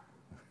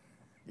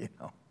 Whew.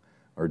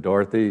 Or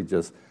Dorothy,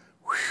 just,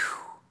 whew,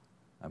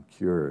 I'm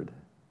cured.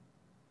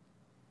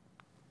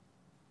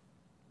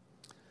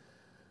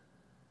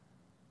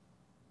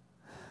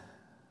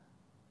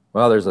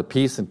 Well, there's a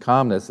peace and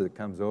calmness that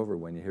comes over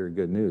when you hear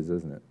good news,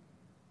 isn't it?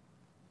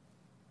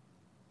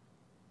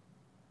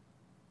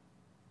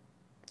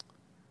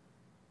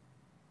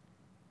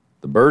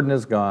 The burden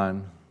is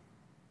gone.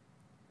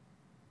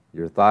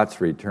 Your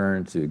thoughts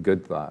return to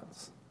good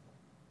thoughts.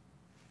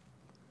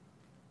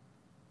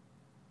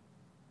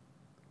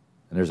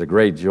 And there's a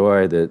great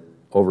joy that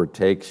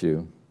overtakes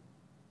you.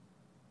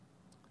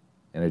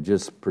 And it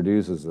just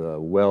produces a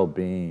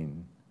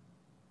well-being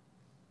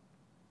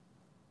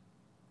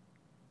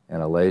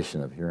and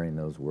elation of hearing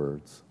those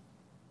words.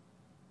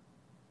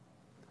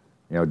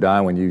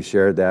 Don, when you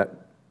shared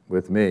that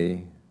with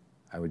me,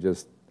 I would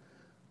just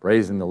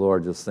praising the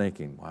Lord, just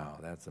thinking, wow,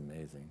 that's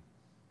amazing.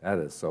 That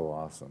is so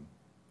awesome.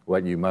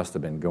 What you must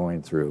have been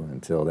going through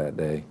until that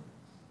day.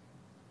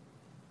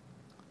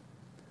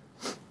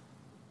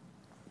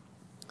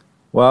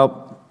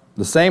 Well,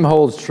 the same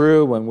holds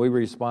true when we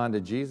respond to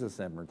Jesus'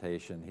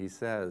 invitation. He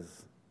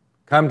says,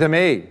 come to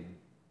me.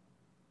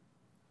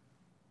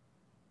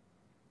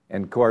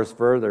 And of course,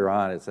 further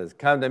on it says,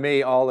 come to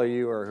me, all of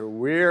you who are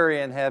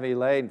weary and heavy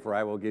laden, for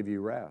I will give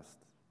you rest.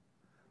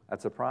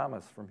 That's a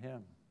promise from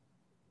him.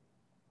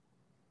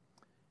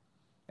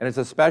 And it's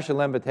a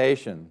special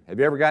invitation. Have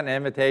you ever gotten an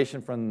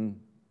invitation from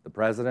the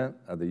President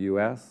of the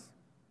U.S.?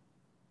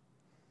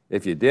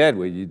 If you did,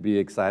 would you be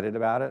excited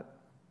about it?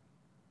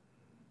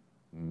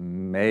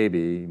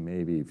 Maybe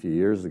a few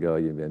years ago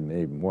you've been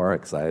maybe more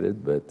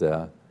excited,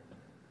 but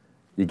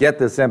you get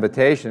this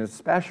invitation, it's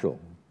special,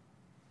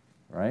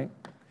 right?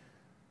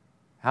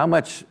 How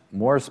much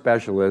more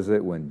special is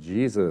it when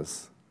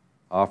Jesus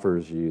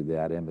offers you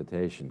that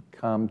invitation?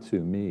 Come to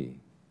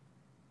me.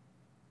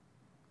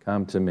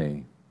 Come to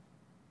me.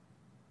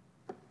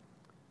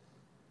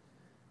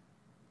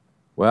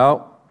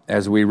 Well,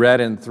 as we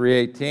read in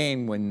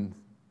 3:18, when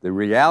the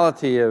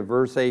reality of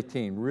verse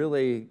 18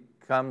 really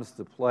comes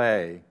to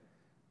play,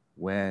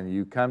 when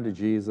you come to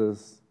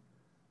Jesus,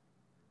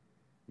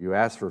 you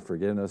ask for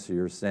forgiveness of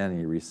your sin,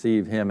 and you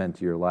receive him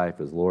into your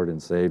life as Lord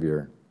and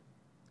Savior.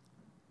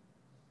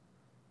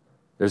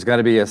 There's going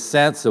to be a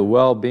sense of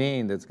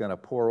well-being that's going to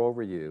pour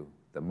over you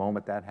the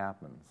moment that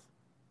happens.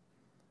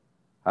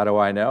 How do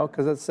I know?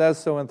 Because it says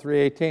so in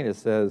 3:18. It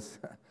says,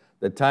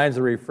 the times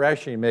of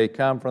refreshing may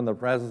come from the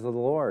presence of the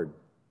Lord.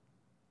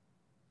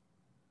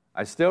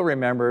 I still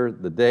remember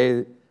the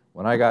day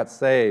when I got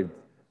saved,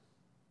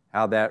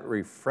 how that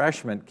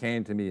refreshment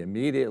came to me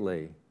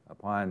immediately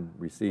upon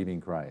receiving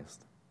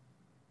Christ.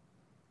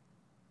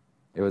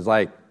 It was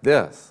like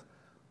this.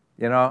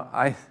 You know,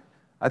 I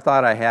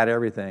thought I had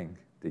everything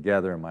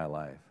together in my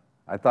life.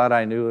 I thought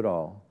I knew it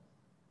all.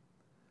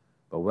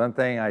 But one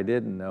thing I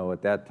didn't know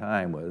at that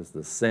time was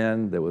the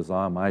sin that was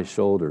on my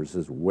shoulders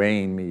is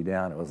weighing me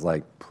down. It was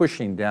like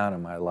pushing down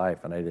in my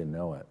life, and I didn't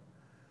know it.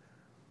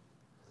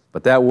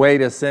 But that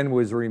weight of sin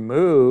was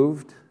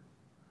removed,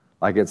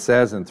 like it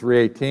says in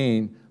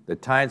 3:18, the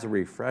times of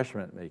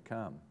refreshment may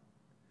come.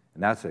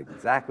 And that's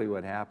exactly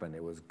what happened.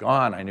 It was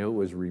gone. I knew it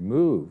was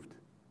removed.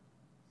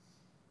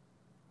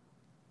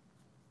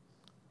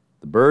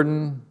 The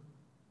burden,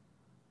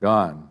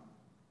 gone.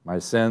 My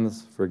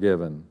sins,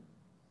 forgiven.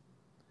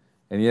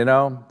 And you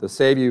know, the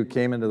Savior who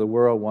came into the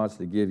world wants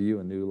to give you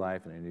a new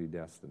life and a new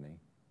destiny.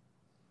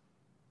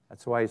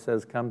 That's why he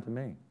says, come to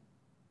me.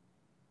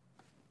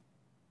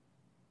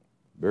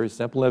 Very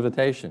simple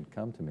invitation,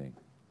 come to me.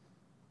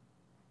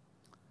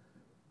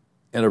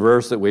 In a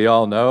verse that we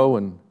all know,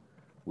 and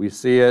we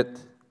see it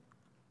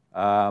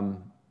in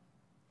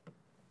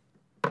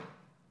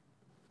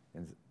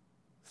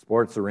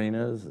sports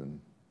arenas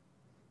and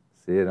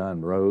see it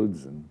on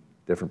roads and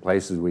different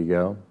places we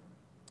go.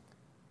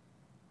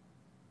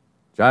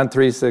 John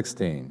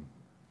 3:16,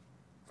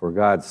 for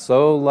God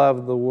so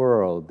loved the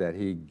world that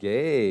he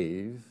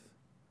gave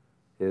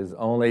his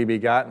only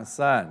begotten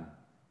Son,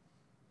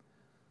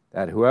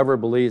 that whoever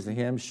believes in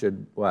him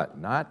should, what?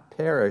 Not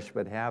perish,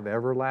 but have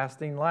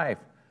everlasting life.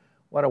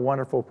 What a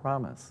wonderful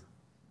promise.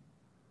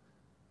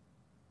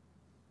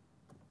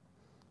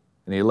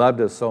 And he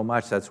loved us so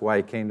much, that's why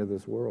he came to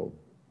this world.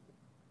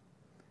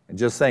 And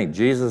just think,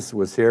 Jesus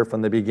was here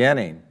from the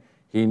beginning.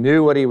 He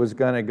knew what he was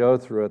going to go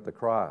through at the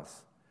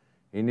cross.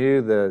 He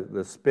knew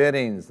the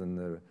spittings and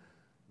the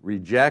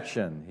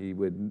rejection. He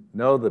would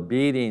know the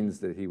beatings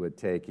that he would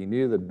take. He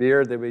knew the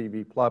beard that would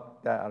be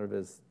plucked out of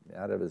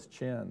his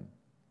chin.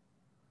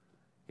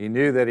 He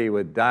knew that he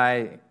would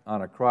die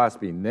on a cross,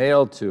 be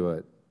nailed to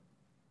it.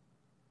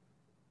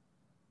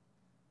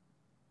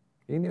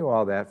 He knew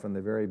all that from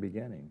the very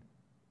beginning.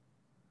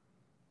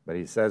 But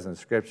he says in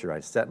Scripture, I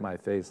set my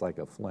face like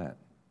a flint.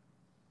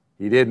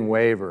 He didn't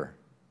waver.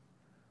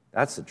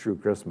 That's the true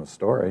Christmas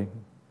story.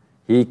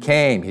 He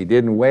came. He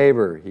didn't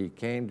waver. He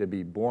came to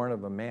be born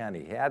of a man.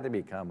 He had to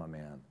become a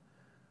man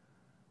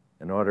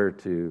in order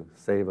to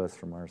save us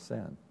from our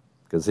sin,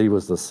 because he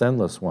was the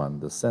sinless one,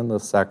 the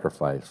sinless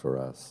sacrifice for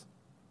us.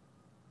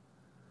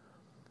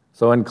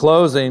 So in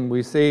closing,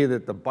 we see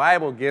that the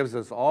Bible gives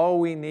us all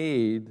we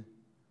need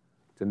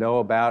to know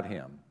about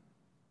him.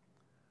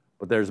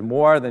 But there's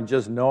more than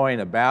just knowing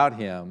about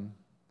him.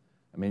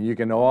 I mean, you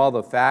can know all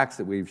the facts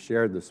that we've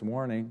shared this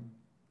morning,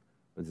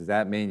 but does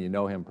that mean you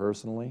know him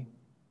personally?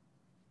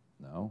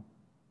 No.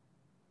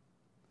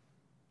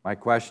 My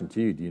question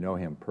to you, do you know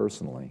him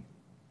personally?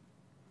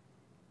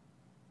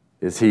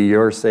 Is he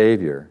your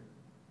Savior?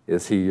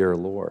 Is he your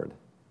Lord?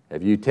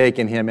 Have you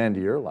taken him into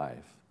your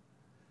life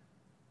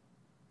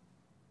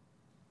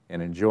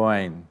and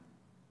enjoying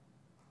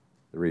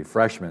the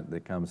refreshment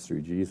that comes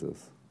through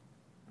Jesus?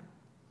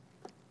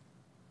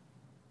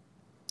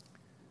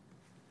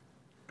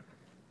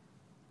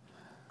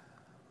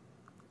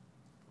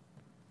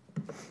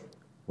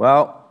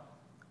 Well,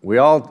 we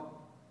all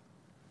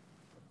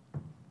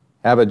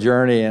have a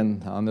journey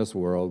on this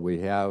world. We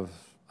have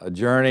a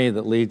journey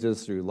that leads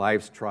us through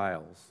life's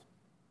trials.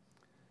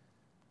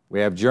 We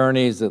have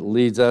journeys that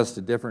leads us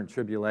to different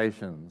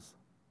tribulations,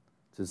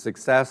 to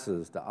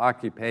successes, to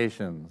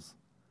occupations,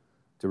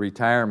 to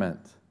retirement.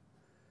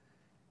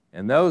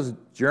 And those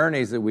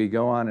journeys that we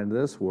go on in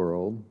this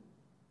world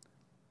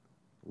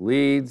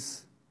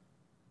leads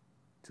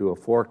to a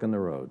fork in the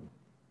road.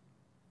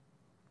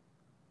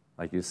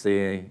 Like you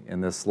see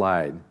in this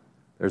slide.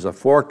 There's a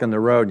fork in the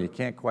road, and you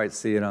can't quite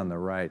see it on the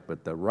right,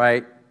 but the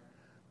right,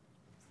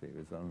 see,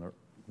 it's on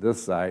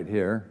this side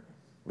here,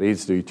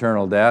 leads to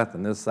eternal death,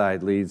 and this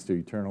side leads to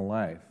eternal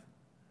life.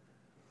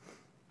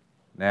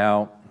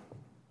 Now,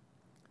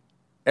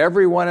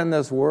 everyone in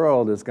this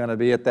world is going to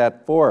be at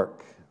that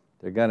fork.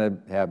 They're going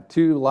to have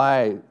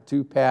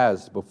two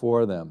paths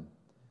before them,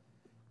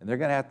 and they're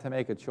going to have to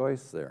make a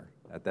choice there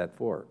at that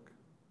fork.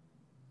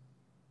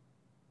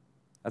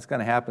 That's going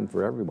to happen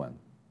for everyone.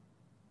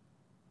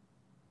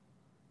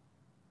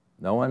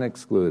 No one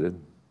excluded.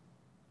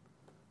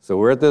 So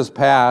we're at this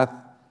path,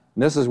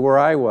 and this is where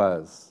I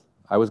was.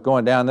 I was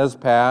going down this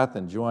path,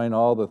 enjoying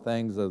all the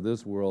things that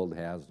this world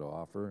has to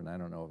offer, and I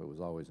don't know if it was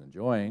always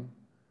enjoying,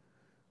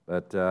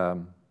 but I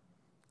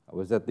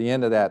was at the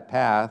end of that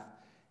path,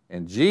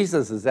 and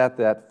Jesus is at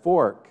that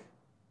fork,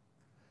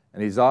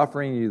 and he's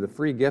offering you the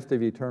free gift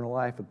of eternal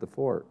life at the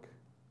fork.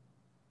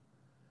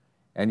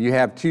 And you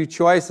have two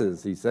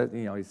choices. He said,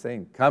 he's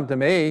saying, come to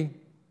me.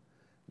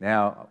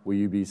 Now, will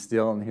you be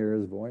still and hear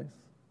his voice?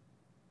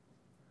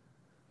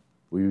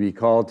 Will you be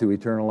called to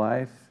eternal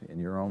life in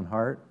your own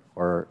heart?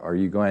 Or are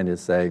you going to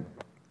say,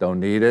 don't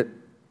need it,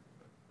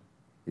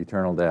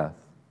 eternal death?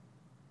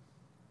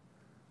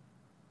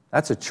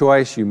 That's a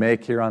choice you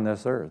make here on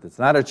this earth. It's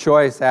not a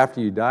choice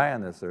after you die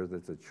on this earth.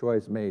 It's a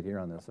choice made here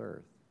on this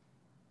earth.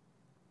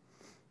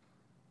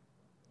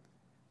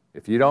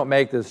 If you don't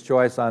make this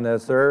choice on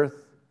this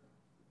earth,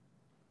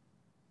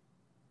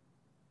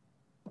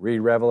 read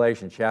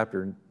Revelation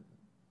chapter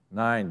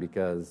 9,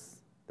 because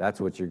that's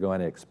what you're going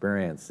to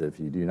experience if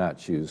you do not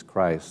choose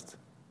Christ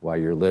while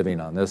you're living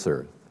on this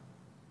earth.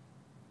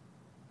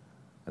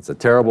 It's a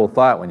terrible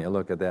thought when you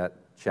look at that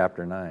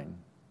chapter 9.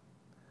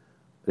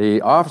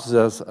 He offers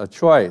us a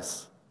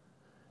choice.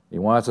 He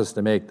wants us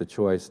to make the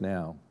choice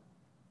now.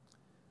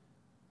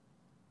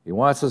 He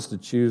wants us to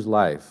choose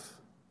life.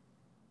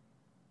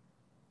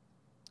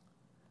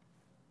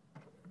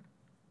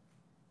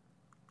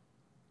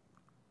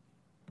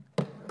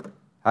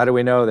 How do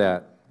we know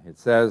that? It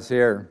says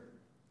here,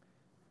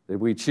 if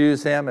we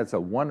choose him, it's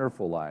a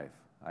wonderful life.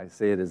 I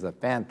say it is a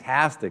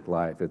fantastic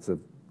life. It's a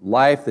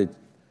life that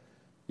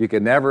you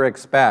could never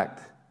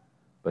expect,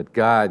 but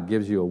God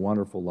gives you a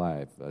wonderful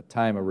life, a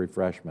time of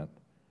refreshment.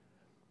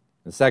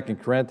 In 2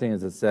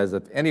 Corinthians, it says,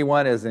 if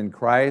anyone is in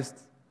Christ,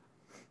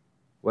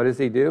 what does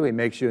he do? He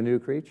makes you a new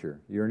creature.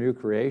 You're a new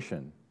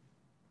creation.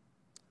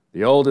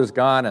 The old is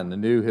gone and the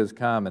new has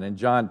come. And in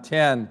John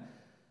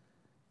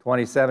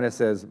 10:27, it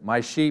says, my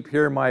sheep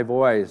hear my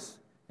voice,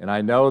 and I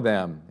know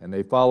them, and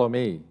they follow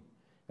me.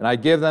 And I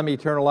give them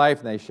eternal life,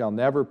 and they shall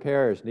never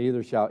perish,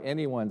 neither shall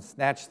anyone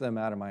snatch them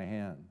out of my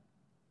hand.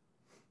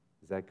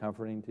 Is that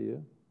comforting to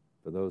you,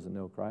 for those that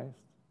know Christ?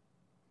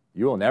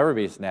 You will never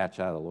be snatched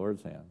out of the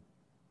Lord's hand.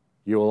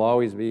 You will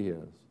always be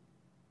his,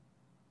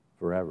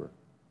 forever.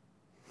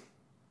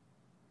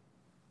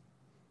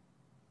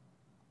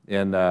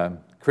 In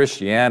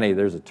Christianity,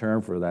 there's a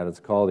term for that. It's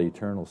called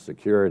eternal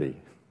security.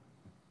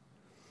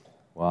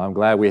 Well, I'm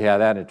glad we have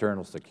that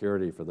eternal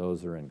security for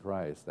those who are in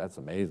Christ. That's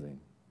amazing.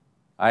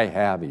 I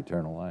have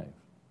eternal life,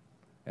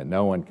 and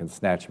no one can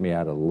snatch me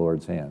out of the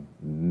Lord's hand.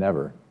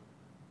 Never.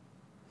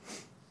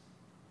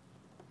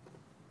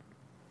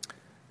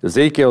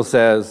 Ezekiel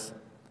says,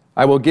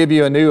 I will give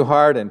you a new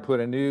heart and put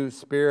a new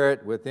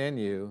spirit within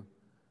you.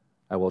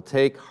 I will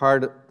take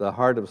the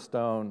heart of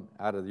stone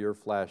out of your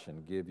flesh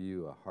and give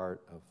you a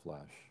heart of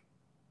flesh.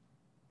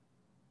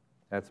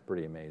 That's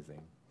pretty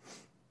amazing.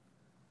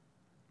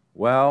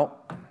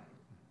 Well,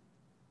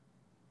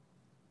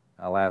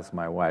 I'll ask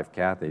my wife,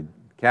 Kathy.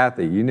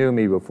 Kathy, you knew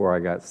me before I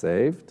got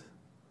saved.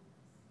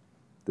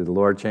 Did the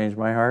Lord change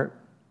my heart?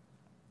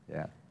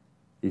 Yeah.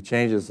 He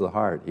changes the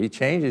heart. He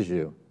changes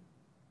you.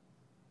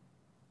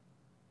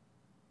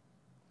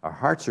 Our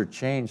hearts are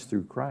changed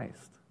through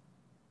Christ.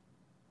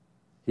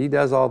 He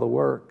does all the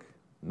work.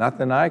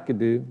 Nothing I could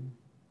do.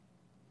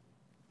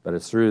 But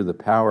it's through the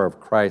power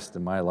of Christ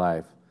in my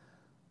life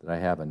that I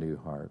have a new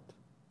heart.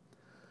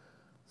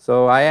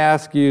 So I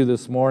ask you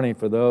this morning,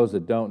 for those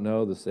that don't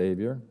know the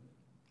Savior,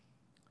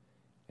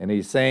 and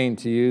he's saying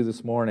to you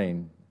this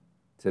morning,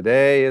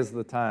 today is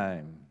the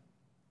time.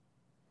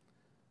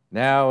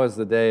 Now is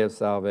the day of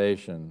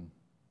salvation.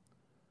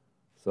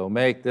 So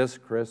make this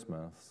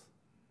Christmas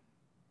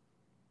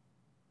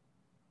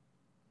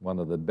one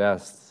of the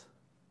best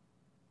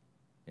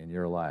in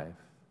your life.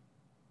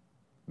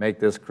 Make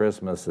this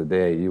Christmas a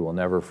day you will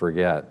never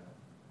forget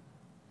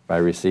by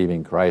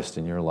receiving Christ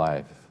in your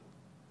life.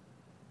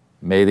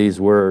 May these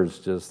words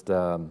just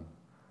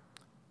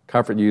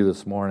comfort you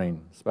this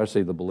morning,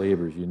 especially the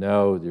believers. You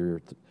know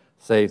you're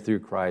saved through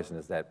Christ, and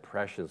it's that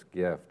precious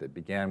gift. It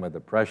began with a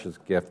precious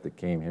gift that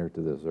came here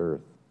to this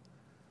earth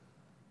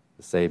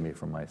to save me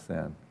from my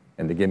sin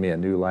and to give me a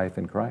new life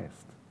in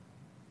Christ.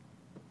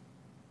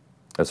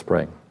 Let's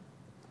pray.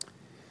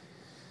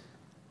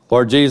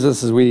 Lord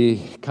Jesus, as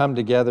we come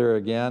together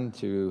again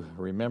to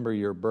remember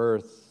your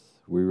birth,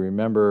 we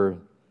remember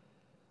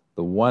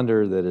the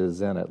wonder that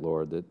is in it,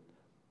 Lord, that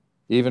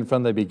even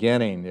from the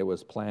beginning it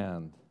was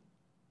planned.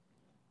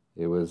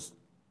 It was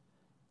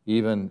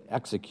even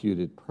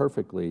executed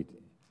perfectly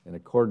in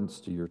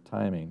accordance to your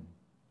timing.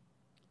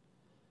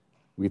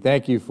 We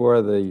thank you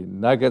for the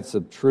nuggets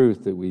of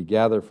truth that we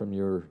gather from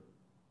your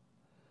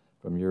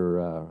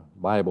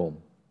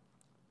Bible.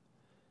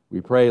 We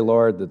pray,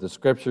 Lord, that the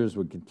Scriptures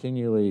would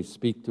continually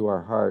speak to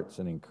our hearts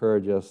and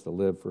encourage us to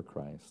live for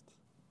Christ.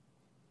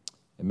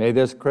 And may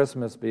this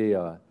Christmas be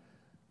a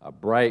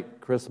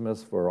bright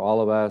Christmas for all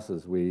of us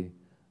as we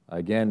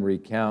again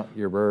recount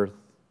your birth,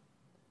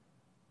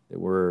 that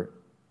we're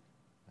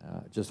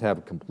just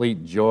have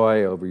complete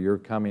joy over your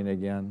coming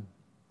again.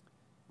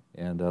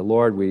 And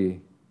Lord,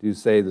 we do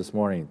say this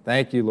morning,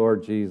 thank you,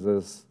 Lord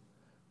Jesus,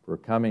 for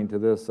coming to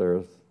this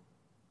earth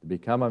to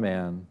become a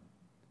man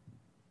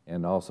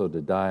and also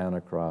to die on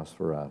a cross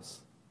for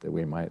us, that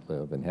we might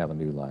live and have a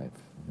new life.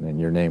 And in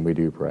your name we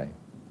do pray.